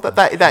bills? Well, and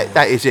that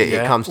stuff? is it.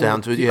 Yeah. It comes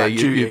down to, yeah, that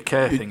duty of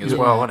care thing as Yeah.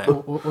 well, isn't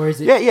it? Or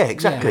is it? Yeah,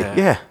 exactly, Yeah.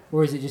 yeah.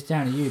 Or is it just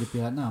down to you to be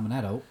like, no, I'm an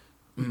adult.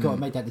 You've got to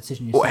make that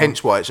decision yourself. Well,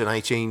 hence why it's an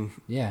 18.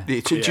 Yeah. Do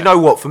Yeah. you know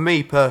what? For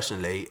me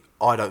personally,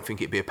 I don't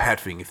think it'd be a bad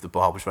thing if the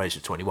bar was raised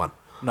to 21.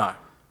 No.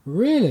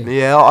 Really?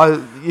 Yeah,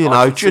 you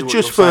know, can see what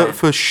just you're saying.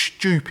 for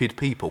stupid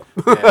people.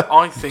 Yeah,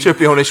 I think. To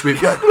be honest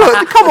with you,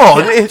 look, come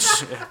on,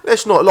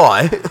 let's not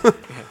lie.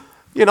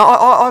 You know,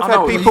 I've I know had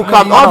what you people mean.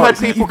 come. I know I've what had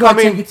you mean. people You've got come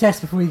to take in. a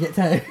test before you get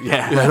tattooed.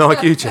 Yeah. Yeah,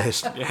 like you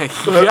test.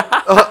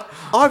 Yeah.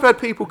 I've had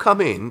people come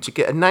in to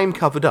get a name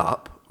covered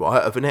up,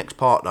 right, of an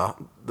ex-partner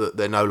that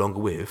they're no longer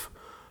with,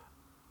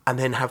 and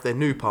then have their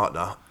new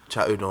partner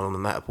tattooed on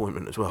them that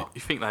appointment as well.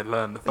 You think they'd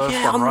learn the first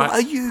Yeah, one, I'm right?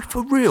 like, are you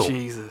for real?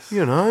 Jesus.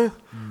 You know,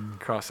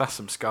 Christ, that's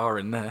some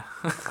scarring there.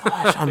 it's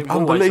think always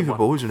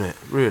unbelievable, isn't it?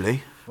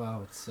 Really.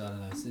 Well, I don't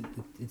know.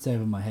 It's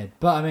over my head.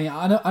 But I mean,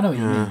 I know what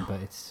you mean.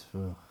 But it's,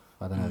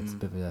 I don't know. It's a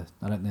bit of a.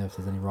 I don't know if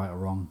there's any right or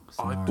wrong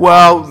scenario.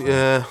 Well,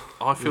 yeah.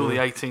 I feel the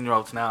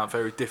 18-year-olds now are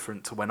very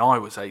different to when I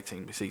was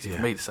 18. It's easy Yeah.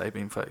 for me to say,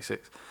 being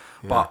 36.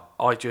 Yeah. But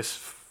I just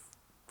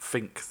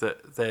think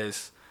that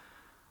there's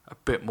a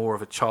bit more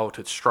of a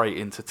childhood straight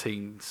into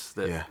teens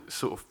that Yeah.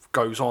 sort of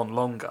goes on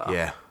longer.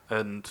 Yeah.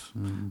 And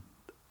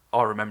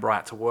I remember I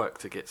had to work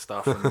to get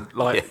stuff. And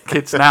like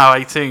kids now,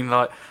 18,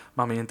 like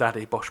mummy and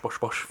daddy, bosh,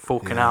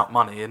 forking Yeah. out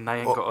money, and they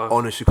ain't got a...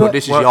 Honestly, But-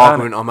 this is Well, the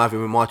argument I'm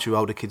having with my two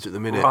older kids at the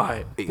minute.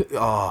 Right.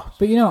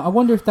 But you know, I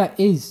wonder if that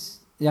is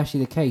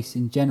actually the case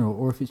in general,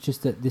 or if it's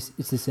just that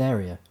it's this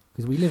area,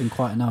 because we live in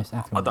quite a nice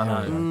affluent I don't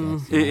area. know. I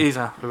guess, It you know. is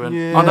affluent.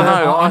 Yeah. I don't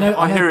know. I know-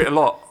 I hear it a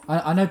lot.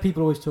 I know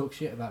people always talk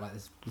shit about like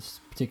this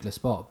particular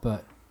spot,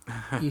 but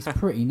it's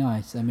pretty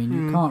nice. I mean,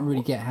 you can't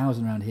really get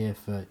housing around here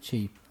for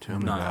cheap. Tell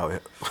me No. about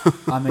it.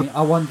 I mean,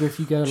 I wonder if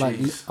you go to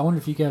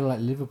Jeez. like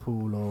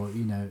Liverpool or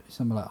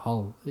somewhere like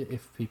Hull,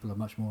 if people are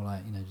much more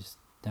like just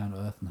down to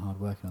earth and hard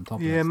working on top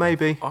of Yeah, that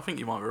maybe. I think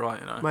you might be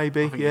right.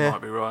 Maybe, I think yeah. you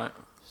might be right.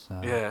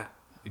 stuff. So, Yeah,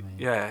 I mean,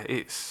 yeah.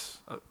 It's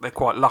they're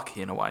quite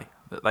lucky in a way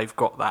that they've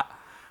got that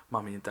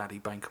mummy and daddy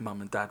banker,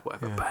 mum and dad,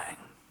 whatever, Yeah. bang,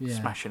 Yeah.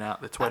 smashing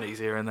out the 20s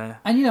here and there.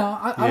 And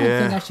I don't Yeah.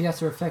 think actually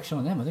that's a reflection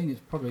on them. I think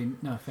it's probably,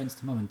 no offense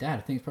to mum and dad,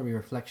 I think it's probably a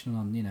reflection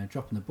on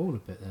dropping the ball a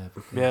bit there.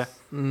 Because,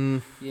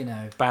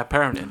 Yeah. Bad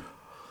parenting.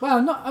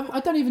 Well, I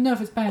don't even know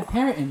if it's bad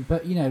parenting,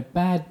 but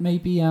bad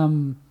maybe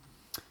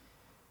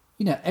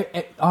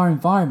our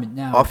environment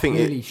now I think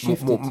really it's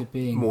shifted to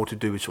being more to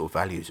do with sort of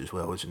values as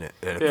well, isn't it?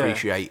 And Yeah.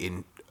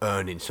 appreciating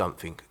earning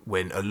something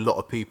when a lot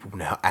of people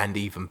now, and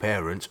even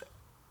parents,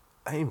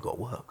 ain't even got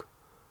work.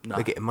 No.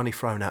 They're getting money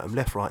thrown at them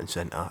left, right, and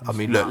centre. I It's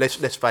mean, look,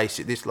 let's face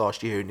it. This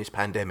last year in this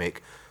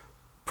pandemic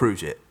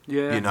proves it.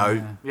 Yeah.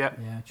 You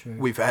Yeah. true.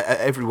 we've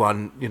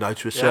everyone,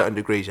 to a certain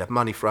degree, has had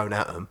money thrown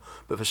at them.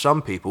 But for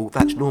some people,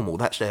 that's normal.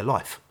 That's their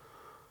life.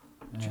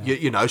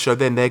 Yeah. So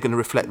then they're going to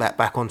reflect that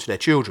back onto their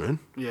children,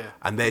 Yeah.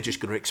 and they're just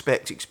going to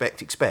expect.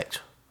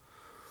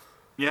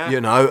 Yeah.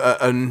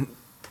 And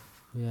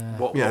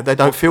What- they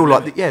don't what's feel the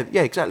like limit?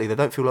 exactly. They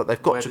don't feel like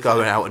they've got Where to does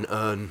go it- out and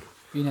earn.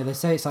 They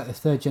say it's like the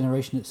third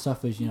generation that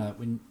suffers.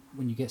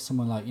 When you get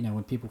someone like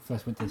when people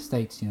first went to the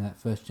States, that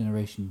first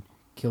generation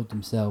killed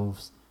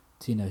themselves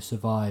to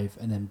survive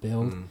and then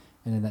build, and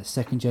then that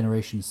second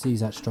generation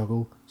sees that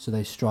struggle, so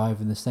they strive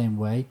in the same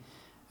way,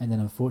 and then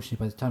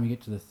unfortunately by the time you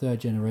get to the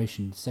third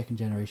generation, the second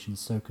generation is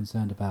so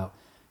concerned about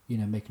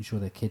making sure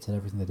their kids had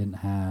everything they didn't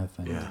have,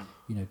 and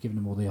Yeah. giving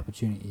them all the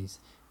opportunities,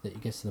 that you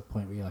get to the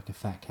point where you're like a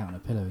fat cat on a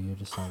pillow, and you're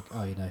just like,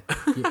 oh,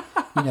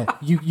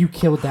 you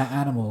killed that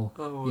animal,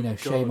 Oh,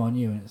 shame God. on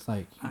you. And it's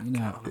like,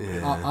 Yeah.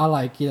 I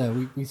like,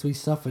 we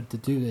suffered to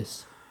do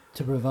this,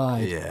 to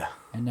provide, Yeah.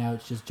 and now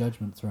it's just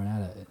judgment thrown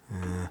out at it.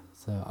 Yeah.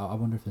 So I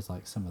wonder if there's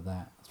like some of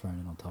that thrown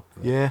in on top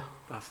of it. Yeah.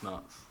 That's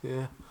nuts.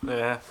 Yeah.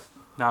 Yeah.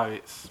 No,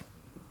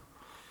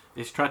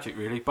 it's tragic,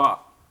 really. But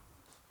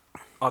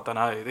I don't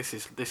know.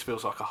 This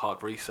feels like a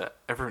hard reset.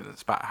 Everything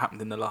that's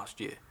happened in the last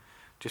year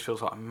just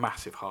feels like a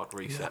massive hard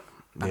reset.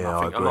 And Yeah,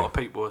 I think I a lot agree. of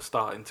people are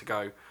starting to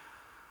go,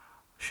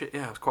 shit,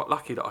 yeah, I was quite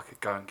lucky that I could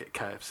go and get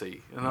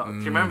KFC. And do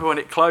you remember when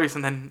it closed,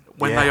 and then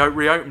when Yeah. they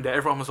reopened it,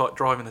 everyone was like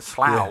driving a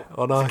slough.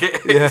 Yeah, I know. To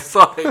get it. Yeah. It's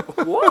like,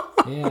 what?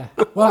 Yeah.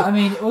 Well, I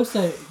mean,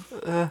 also,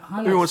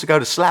 Who wants to go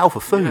to Slough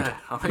for food? Yeah,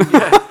 I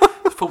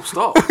think, full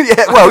stop.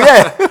 Yeah. Well,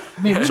 yeah.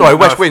 I mean, Sorry,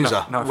 West No,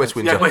 Windsor. no West offence.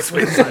 Windsor. Yeah, West yeah,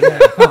 Windsor.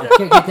 come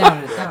on, get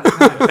down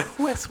with it.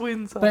 West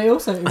Windsor. But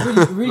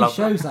it really Love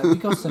shows like we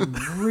got some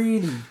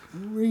really,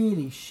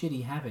 really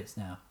shitty habits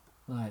now.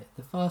 Like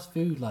the fast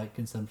food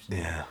consumption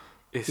Yeah.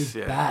 is It's,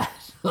 bad.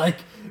 Like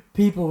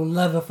people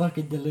love a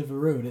fucking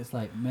Deliveroo, and it's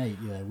like, mate,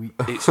 we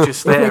It's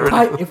just if we're there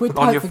tight- innit? if we're on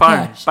tight your for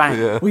phone. cash, Bang.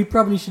 Yeah. we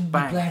probably shouldn't be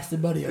Bang.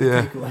 blasting money on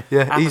Yeah. takeaway.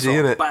 Yeah. Easy,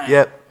 Amazon, innit? bang.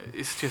 Yep.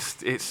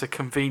 It's a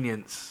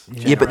convenience.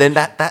 Yeah, but then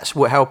that's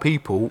how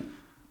people,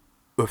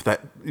 with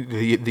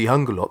the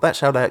younger lot, that's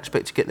how they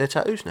expect to get their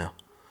tattoos now.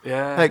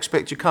 Yeah. They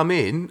expect you come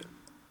in,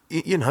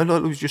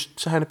 like we was just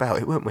saying about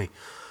it, weren't we?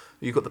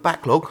 You got the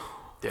backlog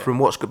Yeah. from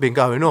what's been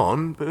going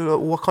on, but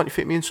why can't you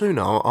fit me in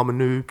sooner? I'm a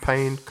new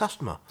paying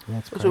customer. Yeah,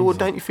 it's So, well, crazy.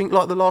 don't you think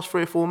like the last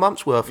 3 or 4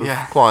 months worth of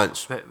Yeah.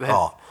 clients?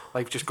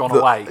 They've just gone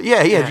away.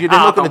 Yeah, they're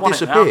not going to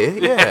disappear.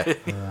 Yeah,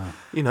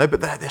 Yeah.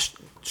 but they're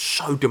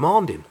so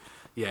demanding.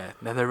 Yeah,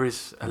 now there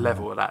is a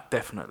level of that,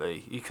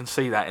 definitely. You can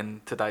see that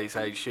in today's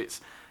age.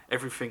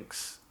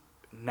 Everything's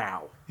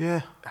now.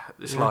 Yeah,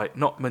 It's like,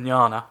 not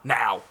manana,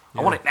 now.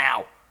 I want it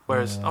now.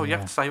 Whereas, you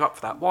have to save up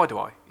for that. Why do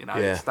I? Yeah.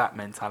 It's that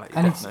mentality.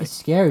 And it's definitely.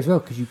 scary as well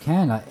because you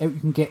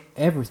can get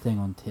everything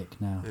on Tick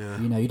now. Yeah.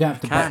 You don't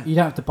have to can. you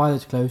don't have to buy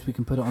those clothes. We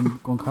can put it on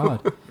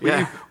card.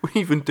 Yeah. we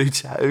even do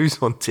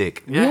tattoos on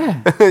Tick.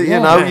 Yeah. You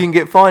Yeah. can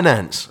get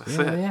finance. That's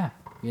Yeah, it.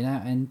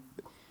 yeah. And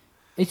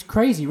it's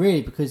crazy,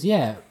 really, because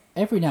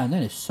every now and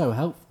then it's so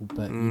helpful.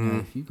 But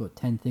if you've got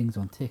 10 things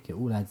on Tick, it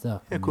all adds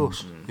up. Yeah, of and,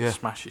 course. Yeah.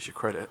 Smashes your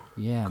credit.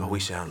 Yeah. God, man. we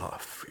sound like a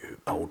few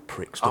old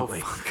pricks, Oh, don't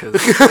we?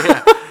 fuckers.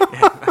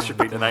 yeah, that should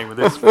be the name of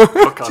this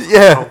podcast.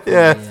 Yeah, Oh,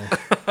 yeah.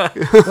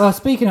 Well,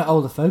 speaking of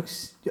older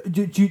folks,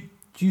 do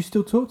you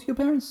still talk to your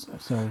parents?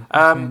 Sorry.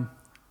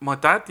 My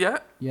dad, yeah.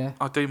 Yeah.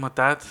 I do my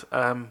dad.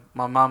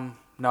 My mum,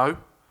 no.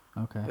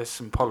 Okay. There's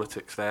some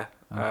politics there.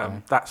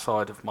 Okay. That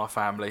side of my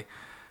family.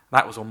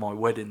 That was on my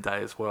wedding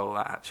day as well.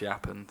 That actually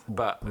happened. Oh,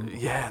 But brutal.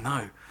 yeah,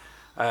 no.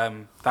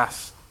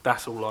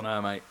 That's all on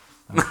her, mate.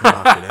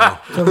 Fucking hell.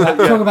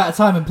 Talk about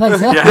time and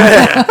place. Huh?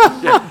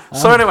 Yeah.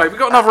 So anyway, we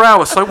got another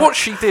hour. So what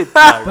she did?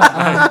 No.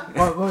 But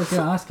what I was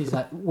going to ask is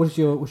what's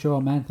your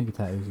old man think of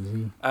tattoos?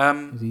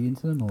 Is he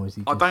into them or is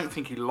he? I Just... don't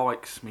think he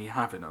likes me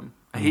having them.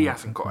 He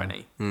hasn't got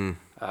any.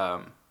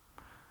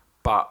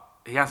 But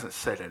he hasn't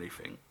said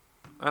anything,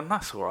 and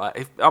that's all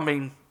right.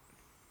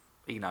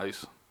 He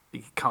knows.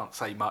 He can't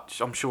say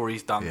much. I'm sure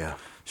he's done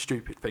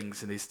stupid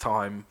things in his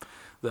time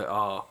that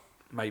are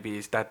maybe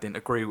his dad didn't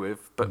agree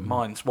with, but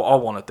mine's what I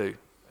want to do.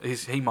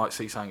 He might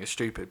see something as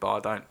stupid,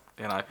 but I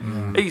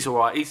don't. He's all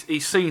right.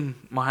 He's seen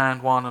my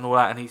hand one and all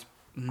that, and he's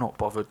not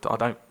bothered.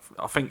 I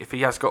think if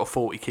he has got a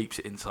fault, he keeps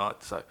it inside.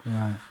 So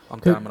Right. I'm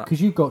down with that.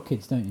 Because you've got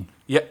kids, don't you?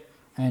 Yeah.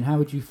 And how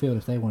would you feel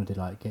if they wanted to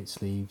like get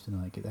sleeves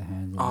and like get their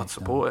hands? I'd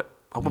support it.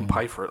 I wouldn't Yeah.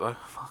 pay for it though.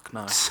 Fuck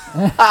no.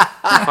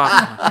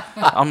 Fuck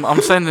no.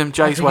 I'm sending him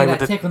Jay's way with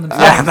the. tick on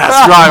themselves. Yeah,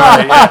 that's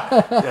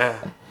right, mate. Yeah.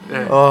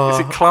 Yeah. Oh. Is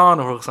it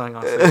Klarna or something?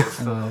 I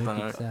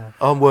don't know.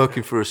 I'm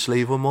working for a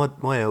sleeve on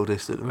my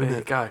eldest at the There you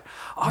minute. go.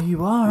 Oh,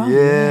 you are. Aren't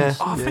Yeah. You?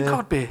 I think Yeah.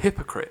 I'd be a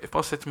hypocrite if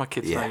I said to my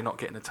kids, "No, Yeah. you're not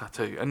getting a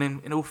tattoo." And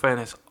then, in all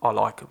fairness, I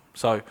like them.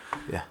 So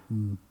Yeah.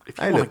 if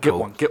They you want to look get cool.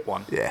 one, get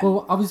one. Yeah.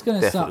 Well, I was going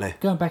to Definitely.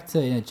 start going back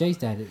to Jay's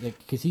dad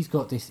because he's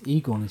got this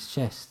eagle on his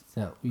chest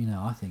that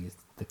I think is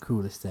the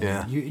coolest thing.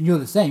 Yeah. You're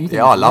the same. You think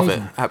Yeah, I it's love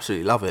amazing. it.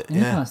 Absolutely love it. And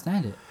he Yeah. can't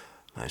stand it.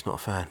 No, he's not a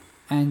fan.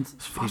 And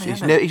It's funny, He's,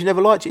 isn't it? he's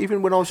never liked it,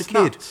 even when I was a It's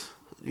kid. nuts.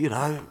 You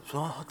know, it's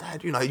like, oh,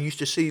 Dad, you used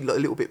to see like, a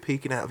little bit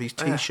peeking out of his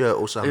Yeah. t-shirt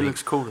or It something.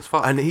 looks cool as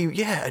fuck. And he's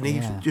Yeah.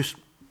 just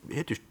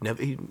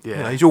never.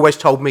 Yeah. He's always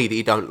told me that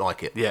he don't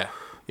like it. Yeah.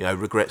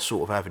 Regrets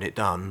sort of having it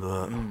done,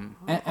 but and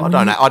I when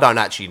don't. you- I don't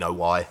actually know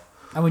why.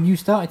 And when you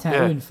started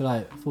tattooing Yeah. for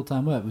like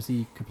full-time work, was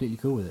he completely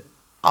cool with it?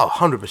 Oh,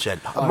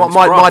 100%. it's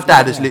My rough,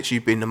 dad yeah. has literally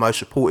been the most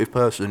supportive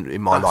person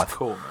in my That's life.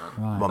 cool, man.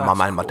 Right. My That's mum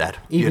and my cool. dad.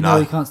 Even though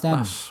he can't stand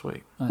That's them.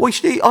 sweet. Well,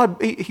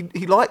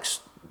 he likes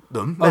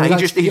them. Oh, No, he he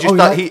likes- just oh, he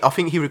like- I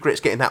think he regrets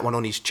getting that one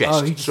on his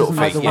chest. Oh, he just sort of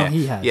doesn't like thing. the yeah. one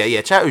he has.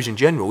 Yeah, tattoos in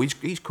general.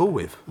 He's cool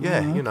with.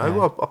 Yeah,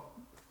 Oh,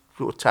 I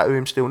sort of tattoo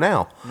him still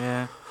now,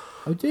 Yeah.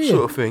 Oh, do you?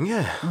 sort of thing.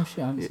 Yeah, Oh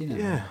shit, I haven't seen that.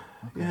 yeah,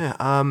 one. yeah.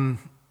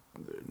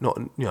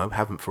 Not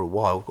haven't for a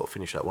while. Got to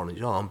finish that one on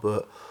his arm,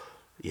 but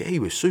yeah, he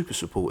was super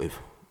supportive.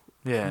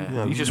 Yeah.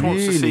 Yeah, He just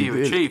wants to see really, you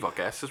really. achieve, I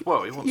guess, as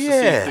well. He wants to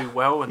see Yeah. you do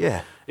well. And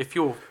Yeah. if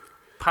you're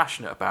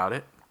passionate about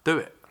it, do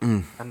it.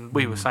 And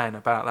we were saying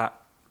about that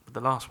with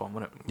the last one,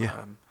 wasn't it? Yeah.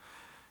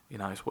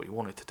 It's what you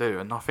wanted to do.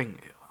 And I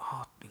think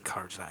I'd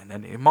encourage that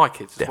in my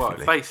kids as well. If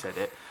Definitely. they said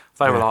it, if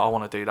they were Yeah. like, I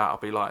want to do that, I'd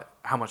be like,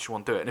 how much do you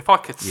want to do it? And if I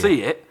could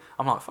see it,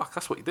 I'm like, fuck,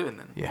 that's what you're doing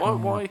then. Yeah.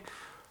 Why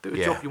do a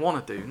Yeah. job you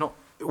want to do? Not,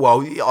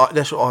 Well,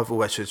 that's what I've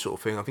always said, sort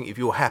of thing. I think if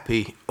you're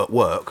happy at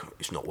work,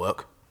 it's not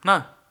work.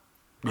 no.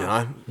 You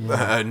know,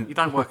 Yeah. and You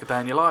don't work a day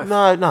in your life.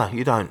 no,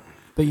 you don't.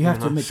 But you have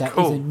to know, admit it's that is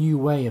cool. a new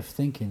way of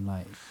thinking,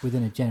 like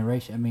within a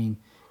generation. I mean,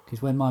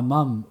 because when my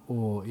mum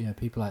or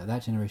people like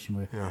that generation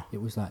were, Yeah.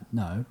 it was like,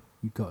 no,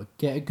 you've got to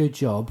get a good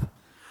job.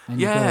 And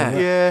you've Yeah. gotta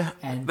work. Yeah,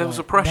 And There was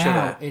like, a pressure now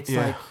there. It's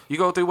Yeah. like, You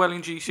got to do well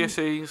in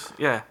GCSEs.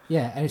 Yeah.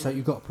 yeah, and it's like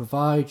you've got to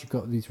provide, you've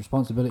got these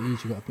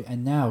responsibilities, you've got to be,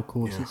 and now, of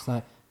course, Yeah. it's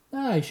like,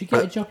 no, you should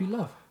get a job you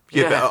love.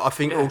 yeah, Yeah, but I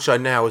think yeah. also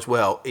now as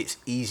well, it's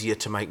easier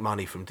to make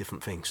money from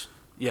different things.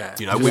 Yeah.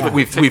 You know, Yeah.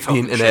 with TikTok the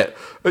and internet. shit.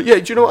 But yeah,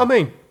 do you know what I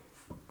mean?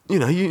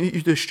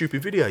 You do a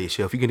stupid video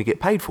yourself, you're going to get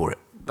paid for it.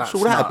 What's That's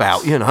all that nuts.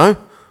 about? You know?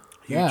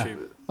 Yeah.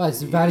 YouTube. Well,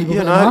 it's valuable You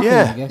bit of know, marketing,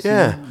 yeah, I guess.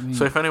 yeah. You know? I mean,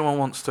 So if anyone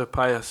wants to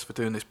pay us for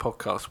doing this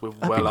podcast, we're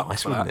That'd well be up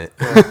nice, for wouldn't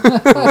that.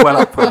 it? Yeah. We're well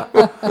up for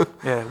that.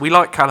 Yeah, we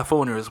like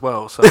California as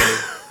well, so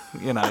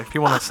if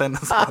you want to send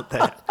us out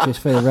there. just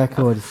for the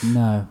record,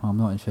 no, I'm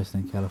not interested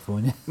in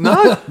California.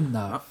 No?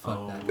 No,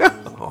 fuck that.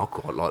 Oh, I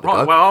quite like to Right,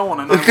 go. well, I want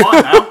to know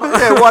mine now.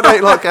 Yeah, why don't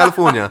you like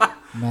California?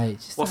 Mate,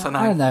 just, What's her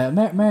I don't name?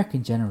 know. America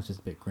in general is just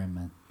a bit grim,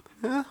 man.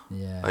 Yeah?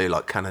 Yeah. Oh, you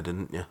like Canada,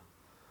 didn't you?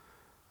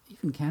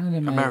 Even Canada,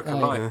 mate. America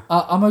life.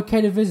 I'm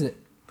okay to visit.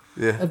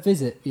 Yeah. A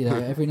visit,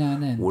 every now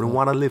and then. Wouldn't but-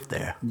 want to live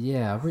there.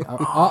 Yeah,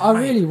 I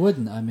really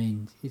wouldn't. I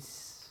mean,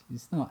 it's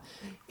not.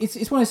 It's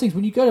one of those things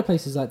when you go to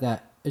places like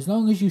that. As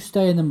long as you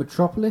stay in the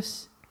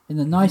metropolis, in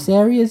the nice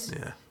areas,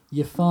 Yeah.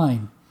 you're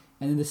fine.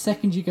 And then the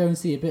second you go and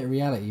see a bit of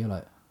reality, you're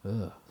like,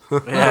 ugh.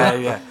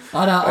 Yeah.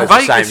 I don't. It's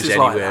Vegas the same is as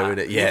like anywhere, that. isn't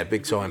it? Yeah,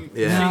 big time.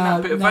 Seen Yeah.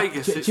 that bit of No,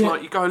 Vegas? do It's you-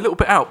 like you go a little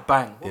bit out,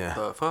 bang. What Yeah.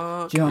 the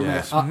fuck? Do you know what I mean? Yeah.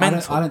 It's I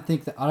mental.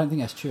 don't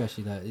think that's true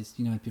actually. Though it's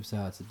when people say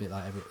it's a bit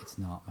like it's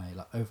not, mate.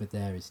 Like over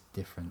there is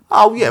different.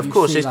 Oh, yeah, of You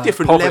course. see, There's like,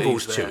 different poverty's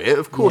levels to there. it.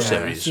 Of course Yeah,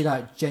 there you is. see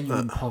like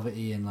genuine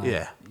poverty and like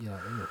yeah. you're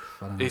like, ugh,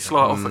 I don't know It's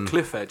about like off a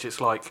cliff edge. It's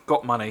like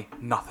got money,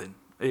 nothing.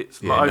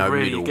 It's Yeah, like no over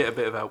here you middle. get a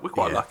bit of help. We're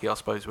quite Yeah. lucky, I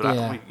suppose, with that.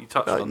 Yeah. You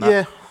touched on that.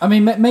 Yeah. that. I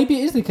mean,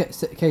 maybe it is the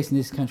case in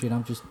this country, and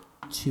I'm just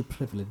too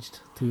privileged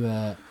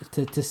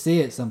to see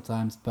it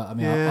sometimes. But I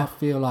mean, Yeah. I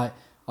feel like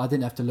I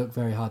didn't have to look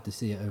very hard to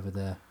see it over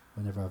there.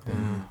 Whenever I've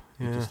been,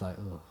 yeah. It's just like,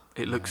 oh,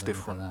 It looks I don't know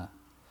different. about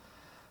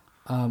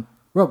that.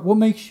 Rob, what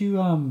makes you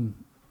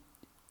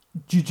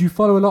do you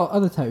follow a lot of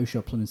other tattoo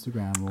shops on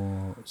Instagram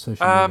or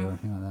social media or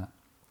anything like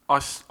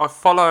that? I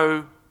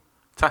follow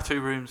Tattoo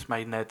Rooms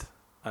Maidenhead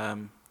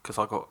because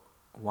I got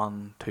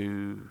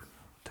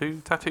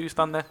two tattoos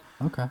done there.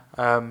 Okay.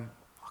 I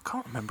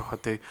can't remember if I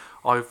do.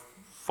 I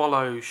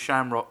follow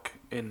Shamrock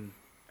in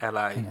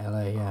LA. In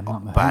LA, yeah.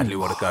 I badly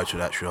want to go to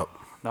that shop.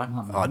 No?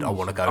 I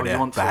want to go Oh, you there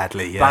want to?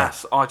 badly, yeah.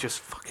 I just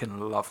fucking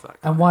love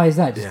that guy. And why is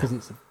that? Just Yeah. because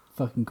it's a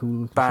fucking cool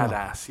looking shop?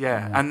 Badass,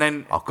 yeah. Yeah. And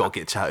then I've got to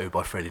get tattooed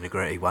by Freddie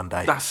Negretti one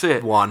day. That's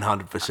it.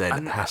 100%.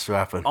 And It has to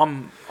happen.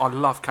 I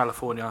love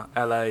California,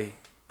 LA,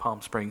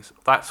 Palm Springs,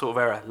 that sort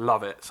of area.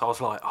 Love it. So I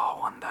was like, oh,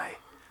 one day,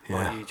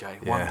 Yeah. like you, Jay,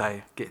 one Yeah.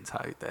 day getting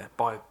tattooed there.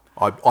 By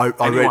I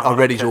anyone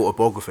read his like that.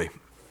 autobiography.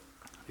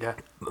 yeah,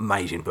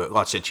 Amazing book.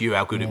 I said to you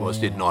how good it was,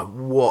 Yeah. didn't I?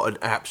 What an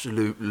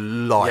absolute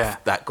life Yeah.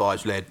 that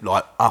guy's led.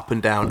 Like up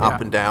and down,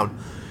 up and down.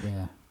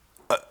 Yeah.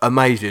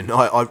 Amazing.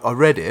 I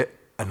read it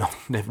and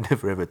I've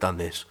never ever done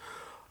this.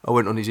 I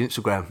went on his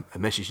Instagram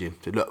and messaged him.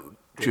 Said, look,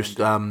 just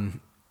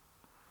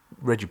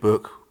read your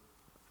book.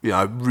 You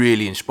know,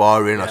 really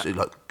inspiring. Yeah. I said,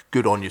 like,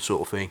 good on you,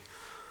 sort of thing.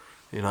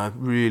 You know,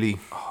 really.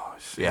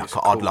 It's I'd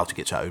cool. love to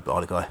get tattooed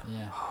by the guy.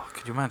 Yeah. Oh,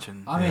 could you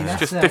imagine? I mean, it's that's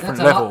just a, different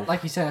that's a level.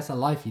 like you said, that's a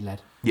life he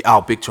led. Yeah,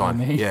 oh, big I time.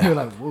 mean, Yeah. you're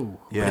like, whoa.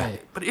 Yeah. Okay.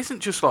 But it isn't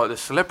just like the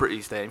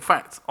celebrities there. In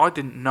fact, I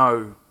didn't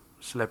know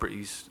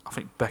celebrities. I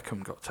think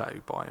Beckham got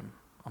tattooed by him.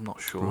 I'm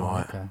not sure.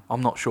 Right. Okay.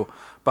 I'm not sure.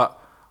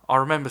 But I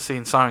remember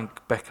seeing something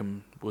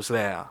Beckham was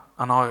there,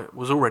 and I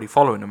was already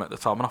following him at the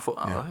time, and I thought,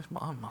 this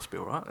must be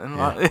all right. And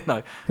Yeah.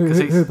 like, you know,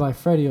 Who by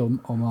Freddie or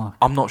Mark?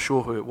 I'm not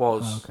sure who it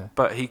was, Oh, okay.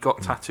 but he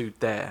got tattooed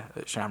there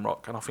at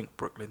Shamrock, and I think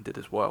Brooklyn did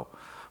as well.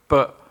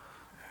 But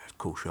It's a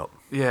cool shop.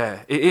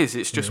 yeah, it is.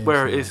 It's just It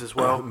where is, it yeah. is as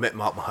well. Met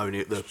Mark Mahoney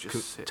at the It's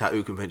just sick.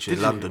 tattoo convention Did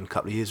in you? London a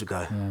couple of years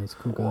ago. Yeah, he's a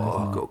cool guy. Oh,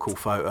 isn't I've he? got a cool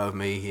photo of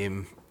me,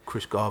 him,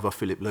 Chris Garver,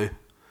 Philip Lou.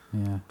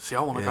 Yeah. See,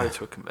 I want to Yeah. go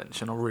to a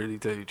convention. I really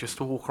do. Just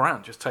to walk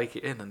around, just take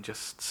it in, and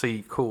just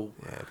see cool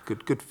Yeah,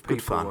 good people.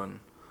 fun. And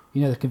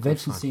You know, the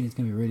convention fun. scene is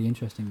going to be really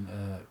interesting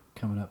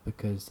coming up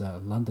because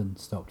London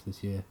stopped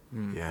this year,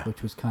 Yeah.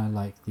 which was kind of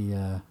like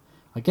the,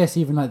 I guess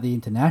even like the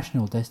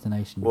international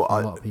destination Well, for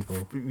a lot of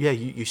people. Yeah,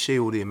 you see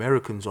all the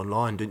Americans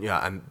online, didn't you?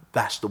 And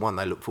that's the one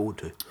they look forward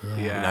to. Yeah.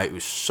 Yeah. You know, it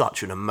was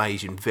such an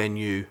amazing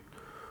venue.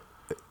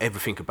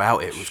 Everything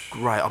about it was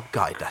great. I'm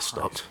gutted that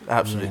stopped.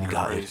 Absolutely Yeah.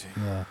 gutted. crazy.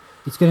 Yeah.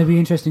 It's going to be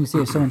interesting to see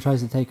if someone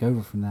tries to take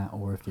over from that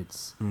or if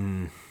it's,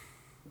 Mm.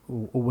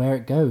 or where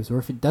it goes, or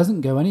if it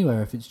doesn't go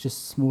anywhere, if it's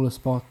just smaller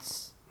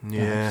spots, that are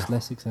Yeah. just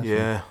less successful.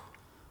 Yeah.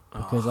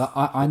 Because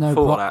I know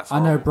Thought that's I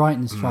know horrible.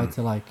 Brighton's tried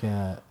to like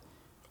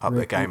Up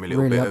their game a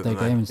little really bit. up their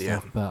haven't they? game and Yeah.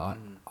 stuff, but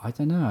I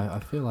don't know. I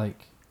feel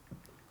like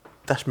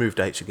That's moved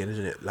dates again,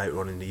 isn't it? Later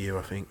on in the year,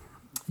 I think.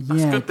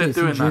 That's yeah, good they're it's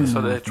in doing that, June so now,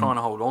 I they're think. trying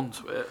to hold on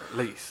to it at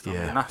least. I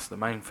Yeah. mean, that's the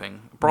main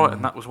thing. Brighton,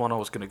 Yeah. that was one I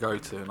was going to go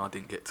to, and I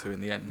didn't get to in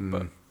the end. Mm.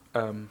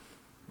 But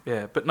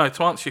yeah, but no.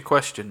 To answer your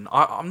question,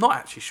 I'm not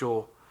actually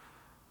sure.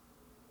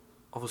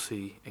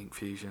 Obviously, Ink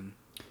Fusion.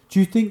 Do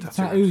you think the Tattoos.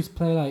 tattoos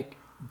play like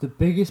the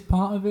biggest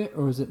part of it,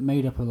 or is it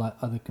made up of like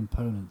other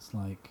components?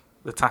 Like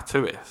The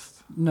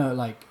tattooist. no,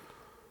 like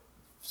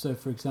so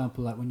for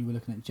example, like when you were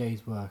looking at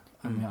Jay's work.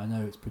 I mean, I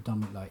know it's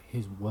predominantly like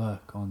his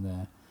work on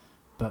there,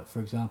 but for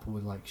example,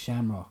 with like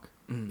Shamrock,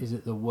 is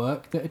it the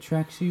work that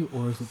attracts you,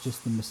 or is it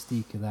just the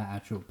mystique of that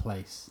actual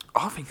place?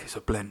 I think it's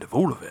a blend of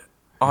all of it.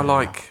 I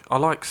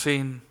like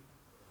seeing,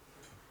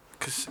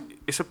 because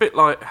it's a bit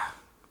like,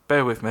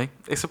 bear with me,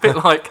 it's a bit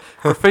like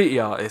graffiti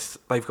artists.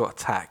 They've got a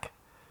tag.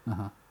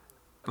 Uh-huh.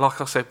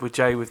 Like I said with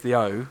Jay with the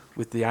O,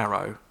 with the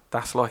arrow,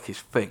 that's like his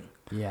thing.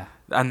 Yeah.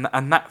 And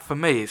that for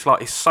me, it's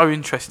like it's so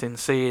interesting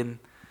seeing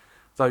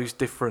those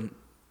different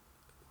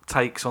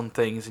takes on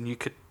things. And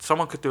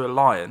someone could do a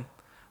lion,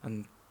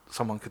 and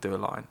someone could do a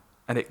lion,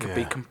 and it could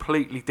be Yeah.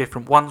 completely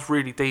different. One's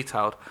really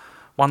detailed,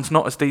 one's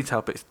not as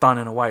detailed, but it's done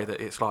in a way that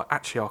it's like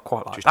actually I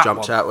quite like Just that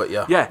jumps one. out at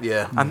you. Yeah,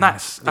 Yeah. and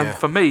Yeah.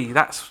 for me,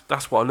 that's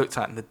what I looked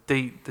at, and the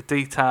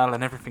detail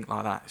and everything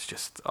like that. It's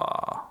just,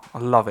 I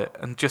love it,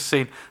 and just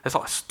seeing there's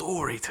like a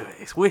story to it.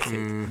 It's wicked,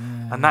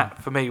 and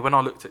that for me, when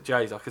I looked at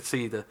Jay's, I could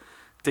see the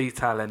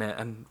detail in it,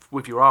 and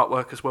with your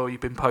artwork as well,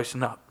 you've been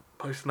posting up,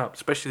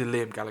 especially the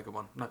Liam Gallagher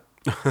one. No,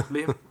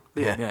 Liam,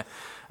 yeah,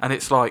 and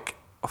it's like,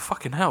 oh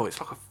fucking hell, it's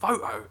like a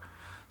photo.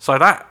 So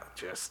that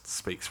just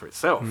speaks for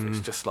itself. It's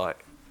just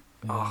like.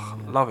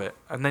 Love it.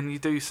 And then you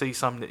do see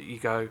some that you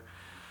go,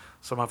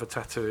 some other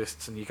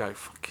tattooists, and you go,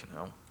 fucking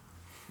hell,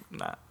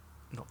 nah,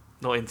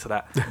 not into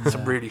that.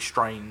 Some really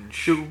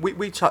strange. So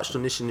we touched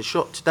on this in the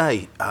shop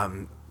today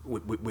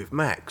with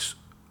Max.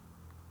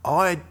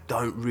 I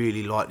don't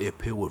really like the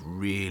appeal of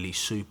really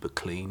super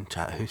clean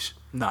tattoos.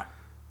 No.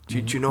 Do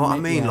you know what I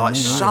mean? Yeah, Like me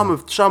some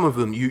of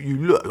them, you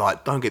look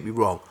like. Don't get me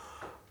wrong,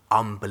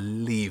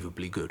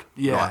 unbelievably good.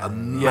 Yeah. Like,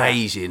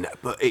 amazing.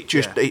 But it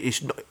just Yeah.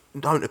 it's not.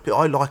 Don't appeal.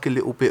 I like a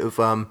little bit of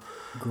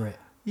Grit.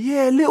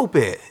 yeah, a little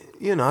bit.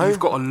 You know, You've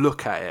got to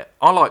look at it.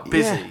 I like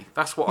busy. Yeah.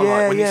 That's what I Yeah,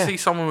 like. When yeah. you see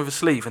someone with a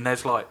sleeve and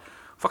there's like,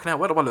 fucking hell,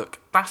 where do I look?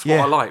 That's what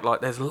Yeah. I like.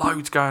 Like, there's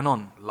loads going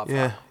on. Love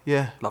yeah, that.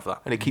 yeah, Love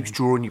that. and it keeps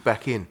drawing you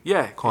back in.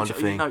 Yeah. kind of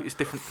You thing. notice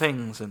different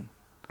things and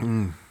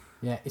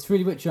Yeah, it's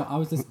really weird. I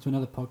was listening to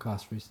another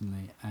podcast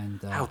recently, and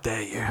how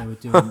dare you? they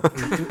were doing.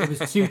 It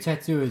was two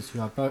tattooers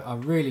who I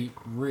really,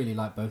 really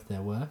like both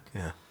their work,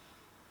 Yeah,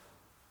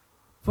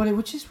 but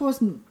it just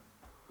wasn't.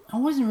 I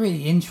wasn't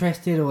really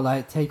interested or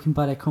like taken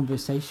by their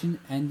conversation.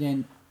 And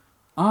then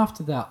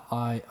after that,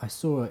 I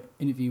saw an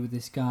interview with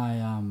this guy,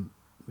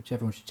 which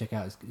everyone should check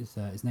out.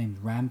 His name's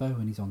Rambo,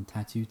 and he's on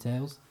Tattoo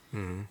Tales.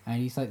 And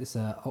he's like this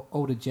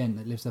older gent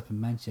that lives up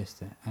in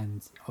Manchester,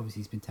 and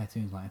obviously he's been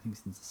tattooing like I think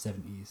since the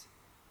 70s.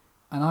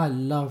 And I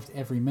loved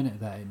every minute of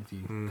that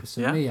interview because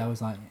for Yeah. me, I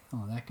was like,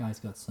 "Oh, that guy's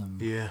got some.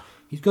 yeah,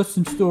 He's got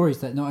some stories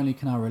that not only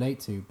can I relate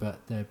to, but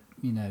they're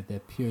they're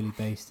purely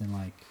based in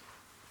like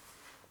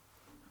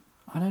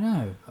I don't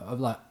know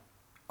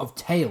of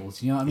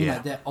tales. You know what I mean? Yeah.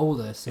 Like they're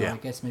older, so Yeah. I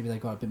guess maybe they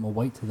got a bit more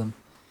weight to them.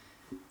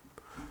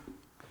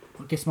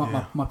 guess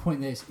my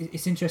point there is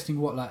it's interesting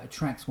what like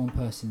attracts one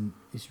person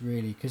is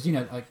really because you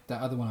know like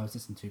that other one I was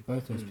listening to,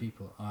 both those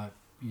people I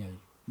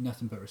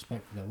nothing but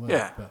respect for their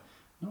work, but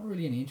not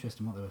really any interest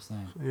in what they were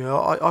saying.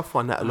 Yeah, I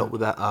find that a lot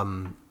with that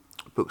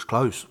Books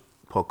Closed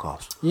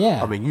podcast.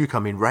 Yeah, I mean, you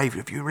come in rave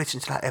if you listen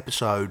to that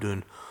episode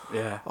and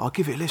I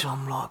give it a listen.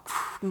 I'm like,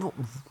 not.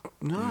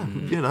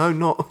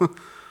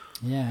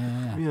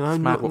 yeah. You know, It's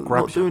mad not, what not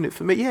grabs you. doing it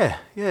for me. Yeah,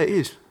 it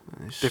is.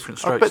 It's, Different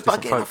strokes, but different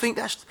again, folks. I think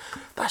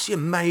that's the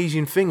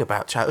amazing thing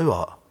about tattoo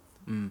art.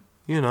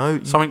 You know,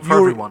 Something for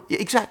you're- everyone. Yeah,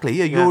 exactly.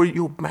 Yeah,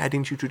 you're mad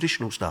into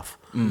traditional stuff.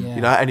 Yeah.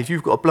 You know, and if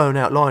you've got a blown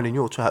out line in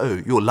your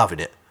tattoo, you're loving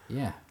it.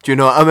 Yeah. Do you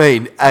know what I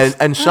mean?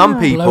 And some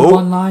Blow people,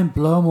 one line,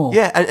 blow them all.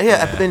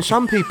 yeah, but then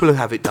some people who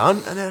have it done,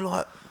 and they're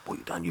like, "What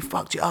you done? You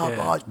fucked it up.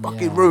 Yeah. Oh, it's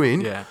fucking Yeah.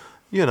 ruined." Yeah.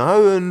 You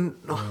know, and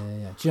Yeah.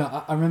 Do you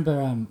know, I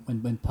remember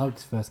when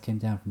Pugs first came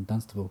down from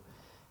Dunstable,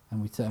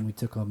 and we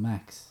took on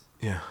Max.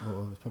 yeah, Or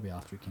it was probably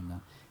after he came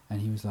down, and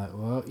he was like,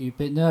 "Well, you're a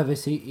bit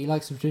nervous. He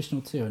likes the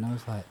traditional too." And I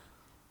was like,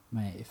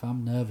 "Mate, if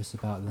I'm nervous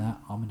about that,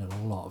 I'm in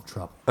a lot of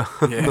trouble."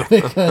 Yeah.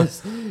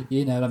 Because I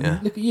mean, Yeah.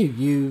 look at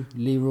you,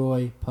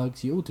 Leroy,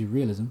 Pugs. You all do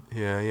realism.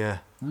 yeah.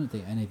 I don't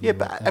think any of you Yeah, were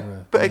but-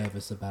 ever but-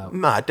 nervous about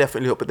No,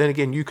 definitely not. But then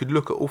again, you could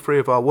look at all three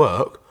of our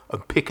work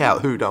and pick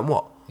out who done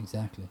what.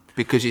 exactly.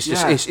 Because it's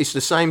Yeah. it's the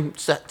same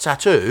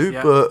tattoo,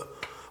 Yeah.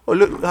 but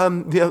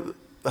look,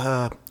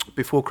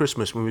 before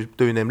Christmas when we were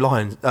doing them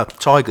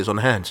tigers on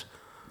the hands,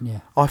 Yeah.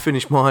 I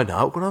finished mine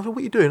up and I was like, "What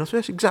are you doing?" I said,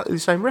 "That's exactly the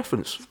same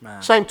reference,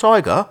 Mad. same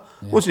tiger,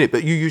 Yeah. wasn't it?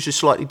 But you used a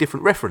slightly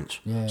different reference,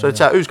 Yeah, so the yeah.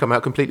 tattoos come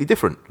out completely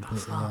different.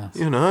 Yeah.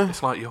 You know,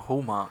 It's like your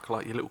hallmark,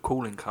 like your little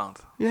calling card.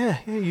 yeah,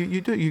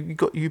 you do.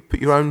 You put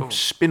your own Cool.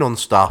 spin on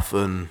stuff,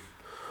 and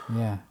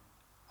Yeah,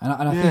 and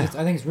I Yeah.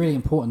 think it's really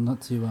important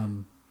not to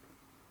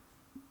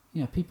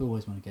people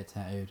always want to get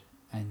tattooed,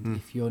 and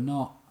if you're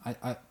not,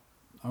 I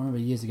remember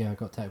years ago I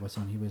got tattooed by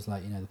someone who was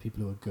like, the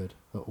people who are good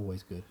are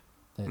always good.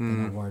 They're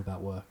not worried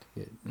about work.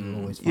 You'll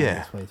always find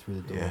Yeah. its way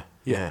through the door. yeah,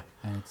 yeah,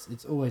 And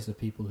it's always the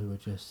people who are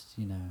just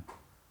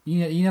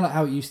like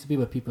how it used to be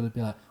where people would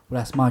be like, well,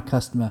 that's my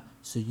customer,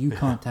 so you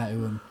can't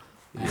tattoo them.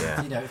 And,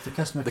 Yeah. if the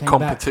customer The came back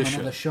from competition.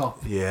 another shop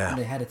Yeah. and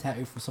they had a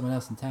tattoo from someone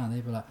else in town,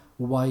 they'd be like,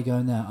 well, why are you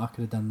going there? I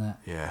could have done that.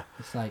 yeah.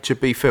 It's like, To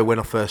be fair, when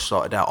I first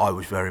started out, I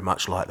was very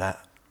much like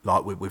that.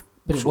 Like with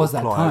But it sort was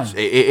of that clients.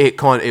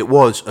 time. It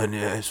was, and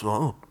it's like,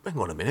 oh, hang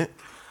on a minute,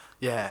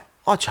 Yeah.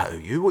 I tattoo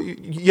you. What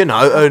you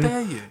know? And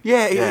dare you?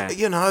 Yeah, Yeah.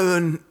 you know,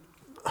 and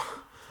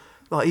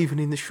like even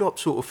in the shop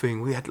sort of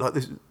thing, we had like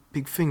this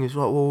big thing. It's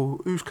like, well,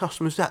 whose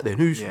customer's that then?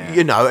 Who's Yeah.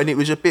 and it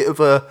was a bit of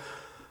a,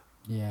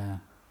 yeah.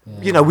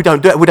 we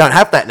don't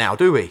have that now,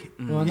 do we?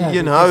 Well, no,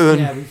 you because, know,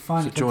 and we finally It's a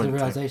come to the joint thing.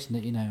 realization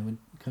that when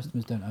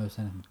customers don't owe us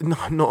anything.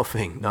 no, not a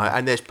thing. No,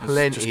 and there's just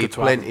plenty good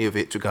to have. of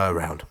it to go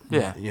around.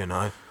 Yeah. you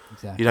know.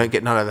 Exactly. You don't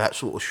get none of that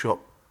sort of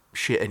shop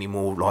shit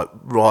anymore, like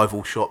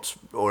rival shops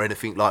or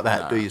anything like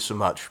that, do you? So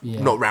much,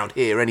 Yeah. not round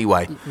here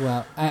anyway.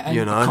 Well, and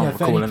You know.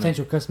 for Cool, any innit?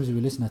 potential customers who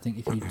will listen, I think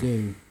if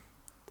you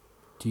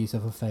do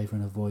yourself a favour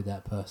and avoid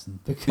that person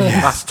because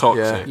That's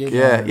toxic. You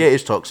Yeah, know. yeah,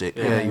 it's toxic.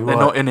 Yeah, They're you're not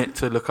right. in it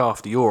to look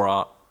after your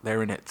art.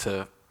 They're in it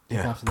to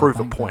Yeah, after their prove a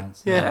bank point.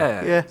 balance.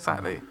 Yeah.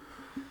 exactly.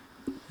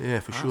 yeah,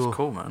 for That's sure.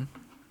 cool, man.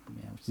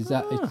 Yeah, which is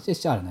it's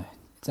just I don't know.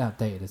 It's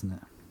outdated, isn't it?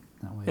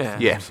 That way. Yeah,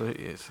 Yeah.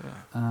 absolutely is.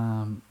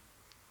 Yeah.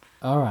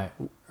 All right.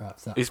 Right.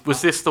 So,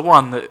 Was this the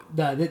one that?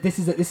 no, this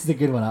is a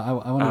good one. I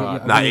want to.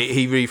 Alright. No,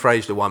 he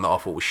rephrased the one that I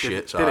thought was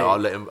shit, so did he? I'll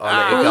let him. Oh,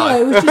 I'll yeah,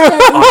 let it it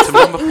go. was just Item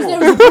number it was 4.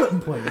 there as a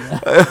bulletin point.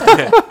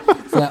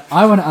 Yeah. So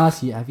I want to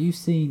ask you: have you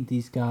seen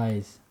these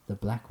guys, the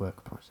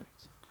Blackwork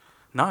Project?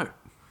 No.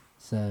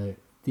 So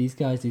these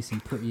guys do some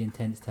pretty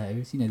intense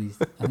tattoos. These.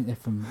 I think they're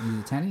from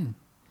Italian.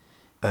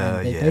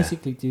 And they Yeah.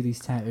 basically do these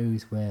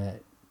tattoos where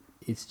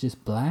it's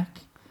just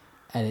black,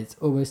 and it's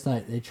almost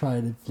like they try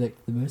to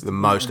inflict the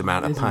most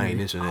amount of pain,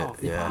 misery. isn't it? Oh,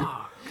 Yeah.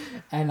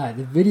 And like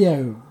the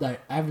video, like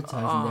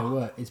advertising their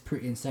work is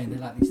pretty insane. They're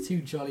like these two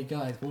jolly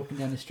guys walking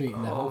down the street,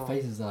 and their whole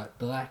faces are like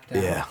blacked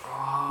out. Yeah.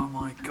 Oh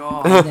my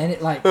god. And then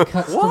it like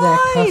cuts to their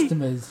Why?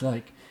 customers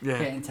like Yeah.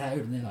 getting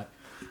tattooed, and they're like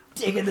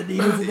digging the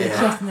needles in their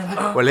chest, and they're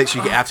like, Well,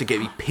 literally, you have to get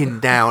me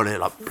pinned down and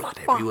like blood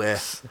everywhere.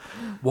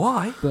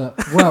 Why? but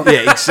well,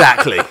 Yeah,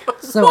 exactly.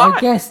 so I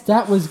guess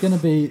that was gonna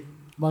be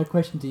my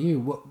question to you.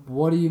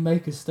 What do you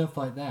make of stuff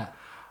like that?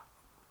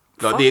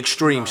 Like the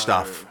extreme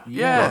stuff.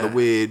 Yeah. Like the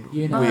weird,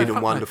 You know. weird Fuck and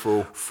me.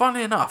 wonderful.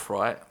 Funny enough,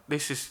 right?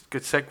 This is a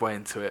good segue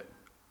into it.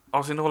 I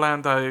was in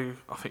Orlando,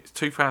 I think it's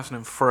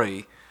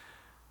 2003.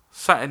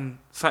 Sat in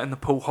the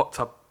pool hot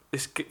tub.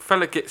 This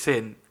fella gets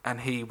in,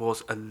 and he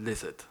was a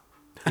lizard.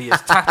 He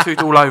is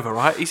tattooed all over,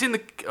 right? He's in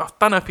the. I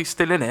don't know if he's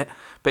still in it,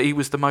 but he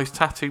was the most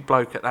tattooed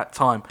bloke at that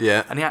time.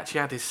 Yeah. And he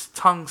actually had his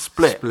tongue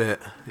split.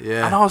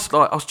 Yeah. And I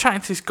was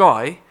chatting to this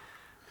guy,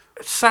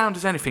 sound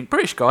as anything,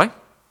 British guy,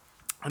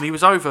 and he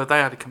was over. They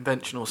had a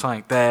convention or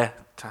something there,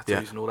 tattoos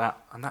Yeah. and all that.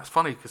 And that's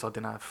funny because I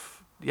didn't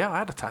have I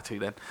had a tattoo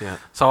then. Yeah.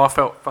 So I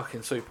felt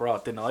fucking super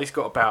hard, didn't I? He's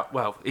got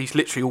he's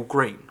literally all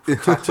green from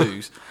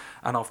tattoos,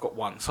 and I've got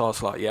one. So I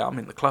was like, yeah, I'm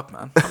in the club,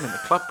 man. I'm in the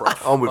club, bro.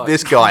 I'm with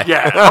this guy.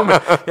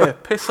 Yeah,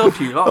 piss off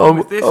you. Like, I'm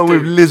with this I'm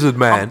dude. with Lizard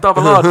Man. I'm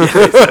double hard.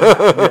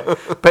 Yeah.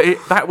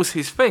 But that was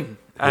his thing.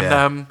 And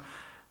Yeah.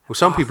 Well,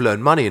 some people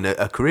earn money in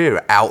a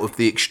career out of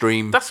the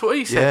extreme. that's what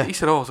he said. Yeah. He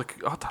said, I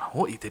don't know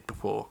what he did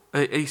before.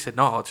 He said,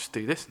 no, I'll just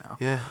do this now.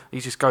 Yeah. He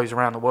just goes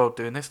around the world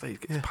doing this. He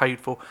gets paid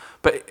for.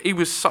 But he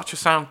was such a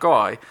sound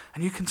guy.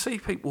 And you can see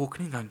people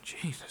walking in going,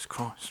 Jesus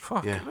Christ,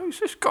 who's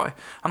this guy?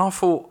 And I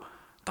thought,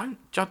 don't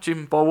judge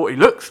him by what he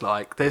looks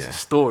like. There's a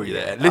story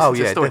there. Listen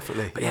to the story.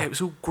 Definitely. But it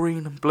was all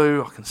green and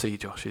blue. I can see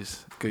Josh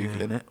is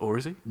Googling it. Or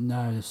is he?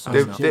 No, there's so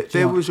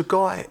There was a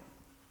guy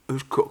who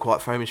was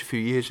quite famous a few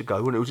years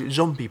ago, when it was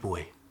Zombie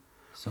Boy.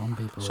 some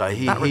people. So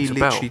he That rings a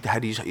literally bell.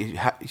 had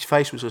his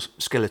face was a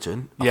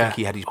skeleton. I Yeah. think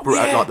he had his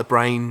yeah. like the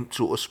brain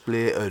sort of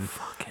split, and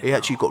he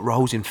actually got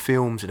roles in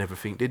films and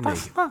everything, didn't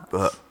That's he? nuts.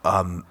 But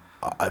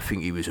I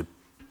think he was a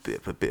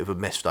bit of a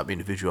messed up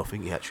individual. I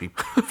think he actually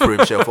threw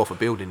himself off a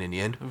building in the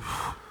end.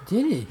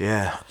 Did he?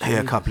 Yeah,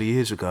 a couple of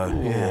years ago.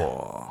 Yeah,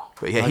 Oh.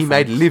 but yeah, he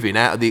made a living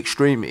out of the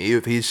extremity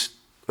of his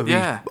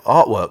Yeah.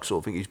 artwork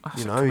sort of thing. That's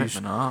His a commitment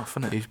and a half,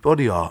 isn't it? his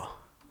body art.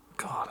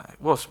 God, it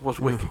was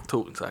wicked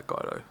talking to that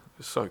guy though. It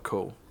was so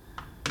cool.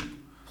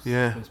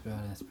 Yeah. That's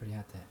pretty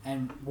out there.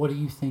 And what do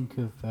you think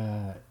of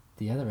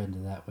the other end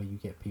of that, where you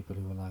get people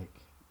who are like,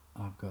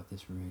 I've got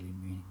this really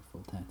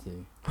meaningful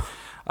tattoo,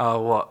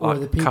 Oh, what? Or Like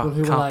the people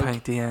who can't are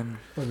like- pay DM.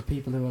 or the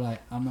people who are like,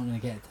 I'm not going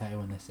to get a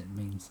tattoo unless it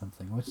means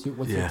something. What's your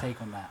Yeah.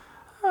 take on that?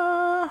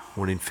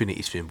 One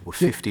infinity symbol with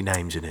 50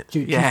 names in it. Do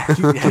you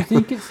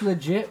think it's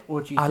legit,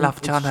 or do you I think love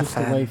it's just a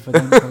Jonathan. way for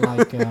them to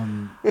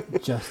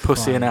like justify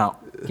Pussying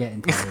out.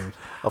 getting tattooed?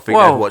 I think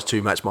Well- they've watched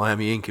too much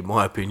Miami Ink, in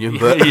my opinion.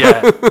 But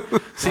yeah.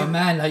 Oh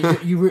man,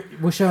 like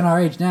we're showing our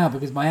age now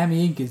because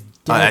Miami Ink is oh,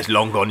 dead. that's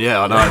long gone.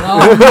 Yeah, I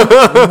know.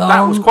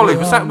 That was quality.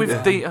 Was that with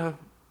long the?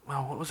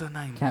 Well, what was her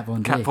name? Kat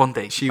Von Kat D. Von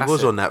D. She That's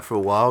was it. on that for a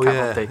while. Kat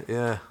Yeah, Von D.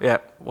 yeah. Yeah,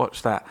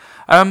 watch that.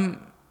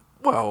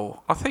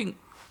 Well, I think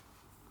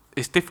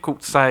it's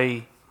difficult to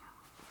say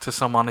to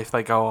someone if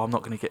they go, I'm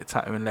not going to get a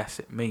tattoo unless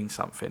it means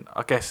something.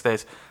 I guess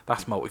that's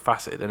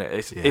multifaceted, isn't it?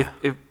 It's, Yeah.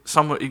 if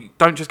someone, you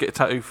don't just get a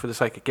tattoo for the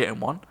sake of getting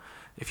one.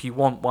 If you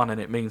want one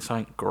and it means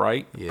something,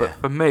 great. Yeah. But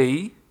for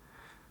me,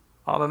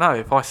 I don't know.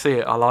 If I see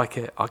it, I like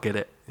it, I get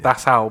it.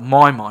 That's how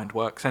my mind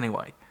works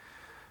anyway.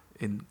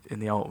 In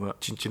the ultimate.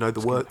 Do you know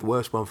the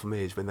worst one for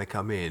me is when they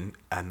come in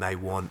and they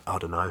want, I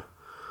don't know,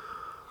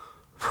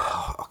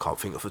 I can't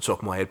think off the top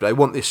of my head, but they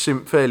want this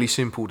fairly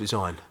simple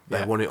design. They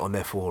Yeah. want it on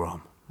their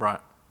forearm. Right.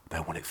 They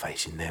want it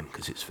facing them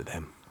because it's for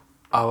them.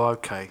 Oh,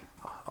 okay.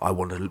 I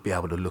want to be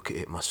able to look at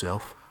it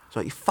myself. It's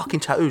like, your fucking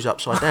tattoo's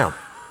upside down.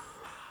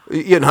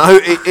 You know,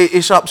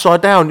 it's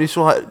upside down. It's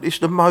like, it's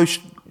the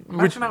most...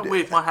 Imagine how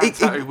weird my hand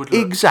tattoo would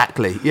look.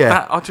 Exactly,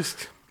 yeah.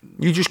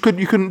 You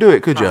couldn't do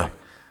it, could No. you?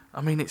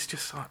 I mean, it's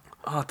just like,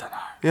 I don't know.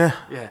 Yeah.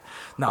 Yeah.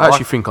 No, I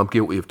actually think I'm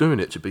guilty of doing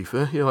it, to be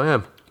fair. Yeah, I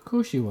am. Of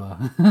course you are.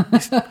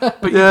 but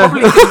you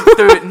probably didn't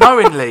do it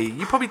knowingly.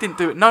 You probably didn't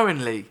do it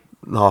knowingly.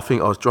 No, I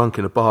think I was drunk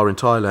in a bar in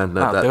Thailand and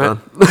had that That'll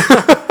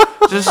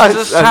done. Just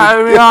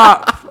tattoo me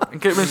up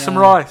and get me some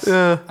rice.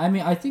 Yeah. I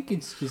mean, I think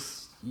it's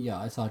just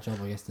it's our job,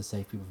 I guess, to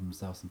save people from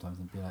themselves sometimes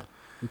and be like,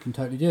 we can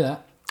totally do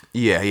that.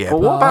 Yeah, yeah. But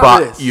what about but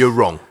this? you're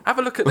wrong. Have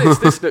a look at this.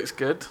 This looks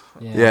good.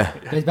 Yeah.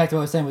 It goes back to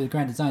what I was saying with the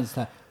grand design. It's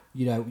like,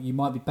 you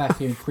might be back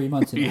here in 3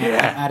 months and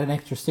add an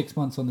extra 6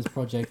 months on this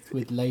project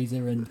with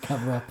laser and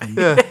cover up and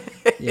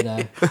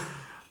Yeah,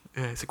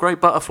 it's a great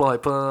butterfly,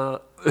 but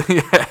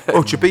yeah.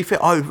 Well, to be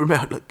fair, I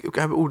remember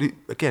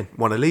again,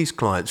 one of Lee's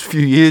clients a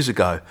few years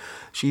ago.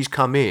 She's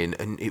come in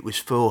and it was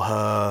for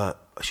her.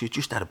 She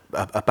just had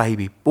a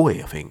baby boy,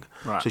 I think.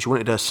 Right. So she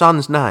wanted her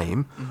son's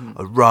name,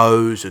 a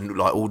rose, and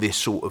like all this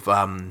sort of.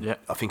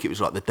 I think it was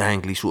like the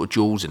dangly sort of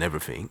jewels and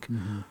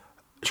everything.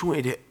 She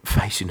wanted it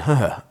facing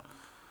her.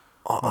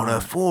 On her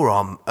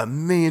forearm,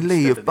 and me and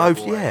Lee Instead have of the both,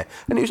 other way.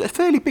 and it was a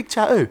fairly big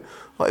tattoo.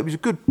 Like it was a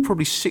good,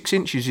 probably 6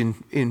 inches in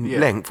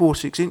length,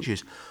 6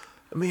 inches.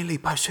 And me and Lee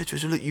both said to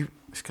us, "Look,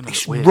 it's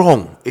look weird.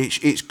 wrong.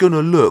 It's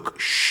gonna look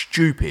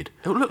stupid.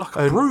 It'll look like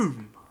a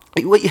broom.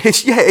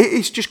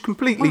 It's just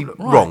completely Won't look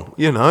right. wrong,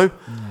 you know."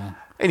 Yeah.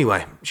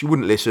 Anyway, she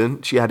wouldn't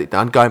listen. She had it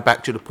done. Going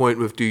back to the point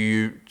of, do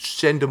you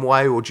send them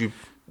away or do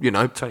you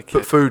Take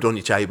put it. food on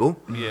your table?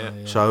 Yeah.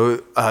 So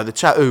the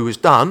tattoo was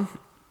done.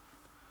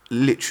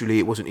 Literally,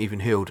 it wasn't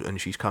even healed,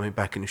 and she's coming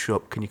back in the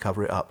shop. Can you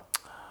cover it up?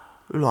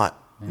 We're like,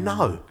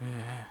 no.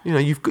 You know,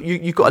 you've got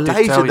a did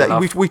laser. tell you,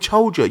 love. We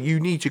told you you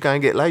need to go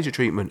and get laser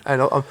treatment,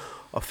 and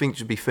I think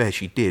to be fair,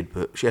 she did,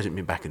 but she hasn't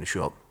been back in the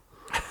shop.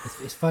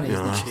 It's funny,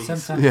 isn't it? Jeez.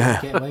 Sometimes Yeah.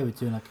 you get away with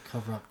doing like a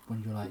cover up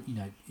when you're like,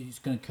 it's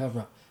going to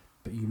cover up,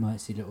 but you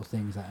might see little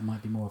things like it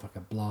might be more of like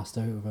a blast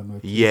over them.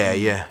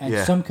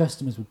 And some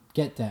customers would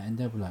get that and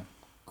they'll be like,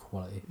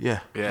 quality. Yeah.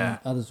 Yeah. And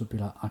others would be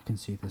like, I can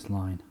see this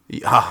line.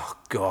 Oh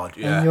God,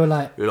 yeah. And you're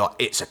like,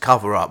 it's a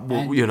cover up. Well,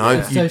 and you know,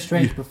 it's so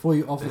strange. Before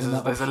you offer them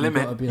There's that a option,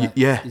 limit. you've got to be like,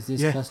 Yeah, is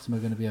this yeah. customer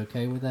going to be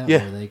okay with that,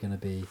 Yeah. or are they going to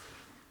be?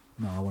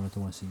 No, I don't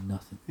want to see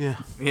nothing. Yeah.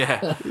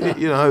 Yeah.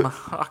 You know.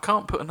 I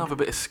can't put another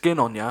bit of skin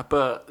on you,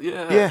 but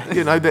yeah. Yeah,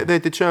 you know, they're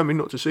determined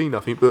not to see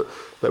nothing, but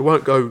they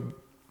won't go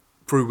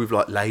through with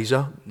like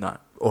laser No.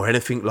 or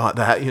anything like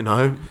that, you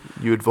know.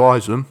 You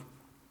advise them.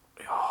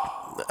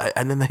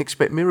 And then they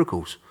expect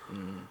miracles.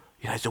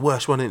 You know, it's the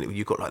worst one, isn't it?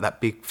 You've got like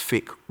that big,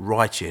 thick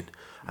writing,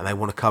 and they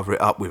want to cover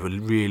it up with a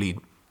really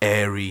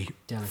airy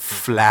Delicate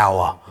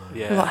flower.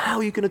 Yeah. You're like, how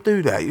are you going to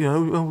do that? You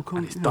know,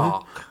 And it's you know?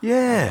 dark.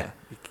 Yeah.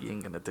 You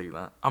ain't going to do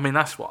that. I mean,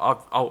 that's what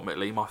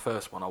ultimately my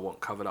first one I want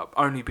covered up,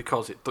 only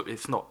because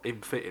it's not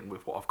in fitting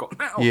with what I've got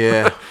now.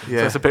 Yeah, So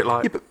it's a bit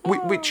like... Yeah,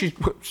 but which is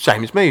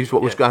same as me. Is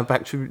what was Yeah. going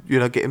back to, you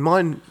know, getting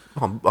mine.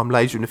 I'm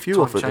lasering a few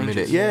Time off at the minute.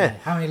 changes. Yeah.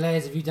 How many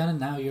layers have you done? And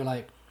now you're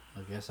like, I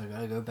guess I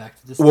gotta go back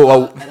to the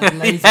Well, start. And I'm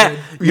lasering.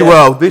 Yeah.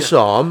 Well, this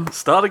arm,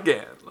 Start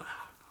again.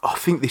 I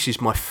think this is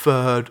my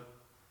third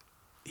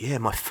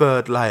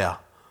layer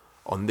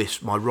on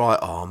this, my right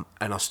arm,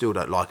 and I still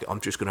don't like it. I'm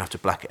just going to have to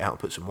black it out and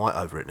put some white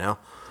over it now.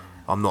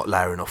 I'm not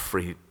lasering off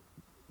three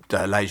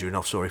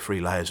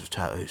layers of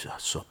tattoos. Oh,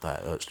 sod that,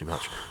 it hurts too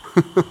much.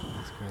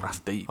 That's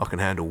deep. I can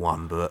handle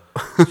one, but...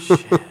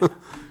 Shit.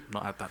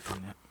 Not had that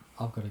done yet.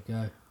 I've got to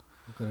go.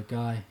 I've got a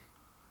guy.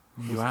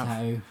 on You this have?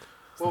 tattoo.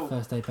 It's Well- the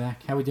first day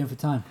back. How are we doing for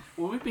time?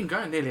 Well, we've been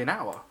going nearly an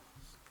hour.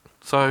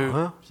 So,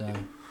 Well, So,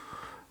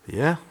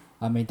 yeah.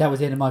 I mean, that was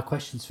the end of my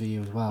questions for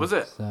you as well. Was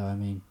it? So, I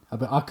mean,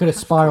 I could have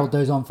spiraled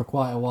those on for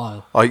quite a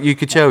while. You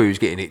could tell he was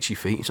getting itchy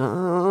feet. He's like,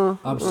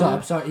 I'm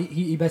sorry.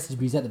 He messaged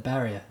me. He's at the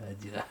barrier.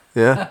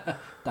 yeah.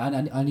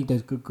 I need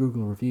those good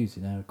Google reviews.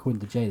 You know,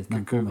 according to Jay, there's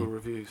none good for Google me.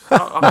 reviews.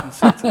 I can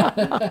see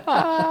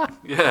that.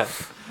 Yeah.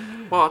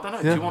 Well, I don't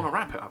know. Do you want to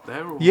wrap it up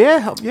there? Or?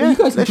 Yeah, Well, you guys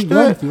can let's keep do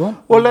going it. if you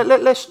want. Well,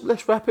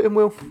 let's wrap it and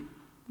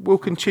we'll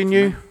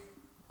continue.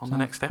 On the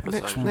next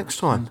episode. Next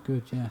time. Sounds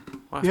good. Yeah.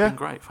 Well, it's Yeah. been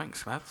great.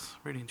 Thanks, lads.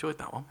 Really enjoyed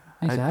that one.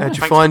 Thanks for How'd having you us.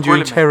 Thanks find for your grilling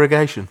me.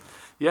 interrogation?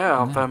 Yeah,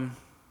 I've Do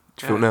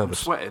you feel nervous?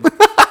 I'm sweating.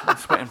 I'm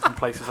sweating from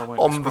places I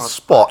won't On the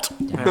describe. spot.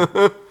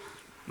 Yeah.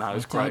 No, it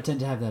was I great. tend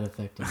to have that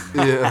effect. On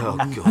Yeah. Oh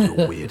God,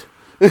 you're weird.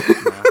 No,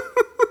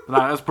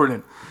 that was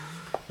brilliant.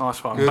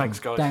 Nice one. Thanks,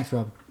 guys. Thanks,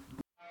 Rob.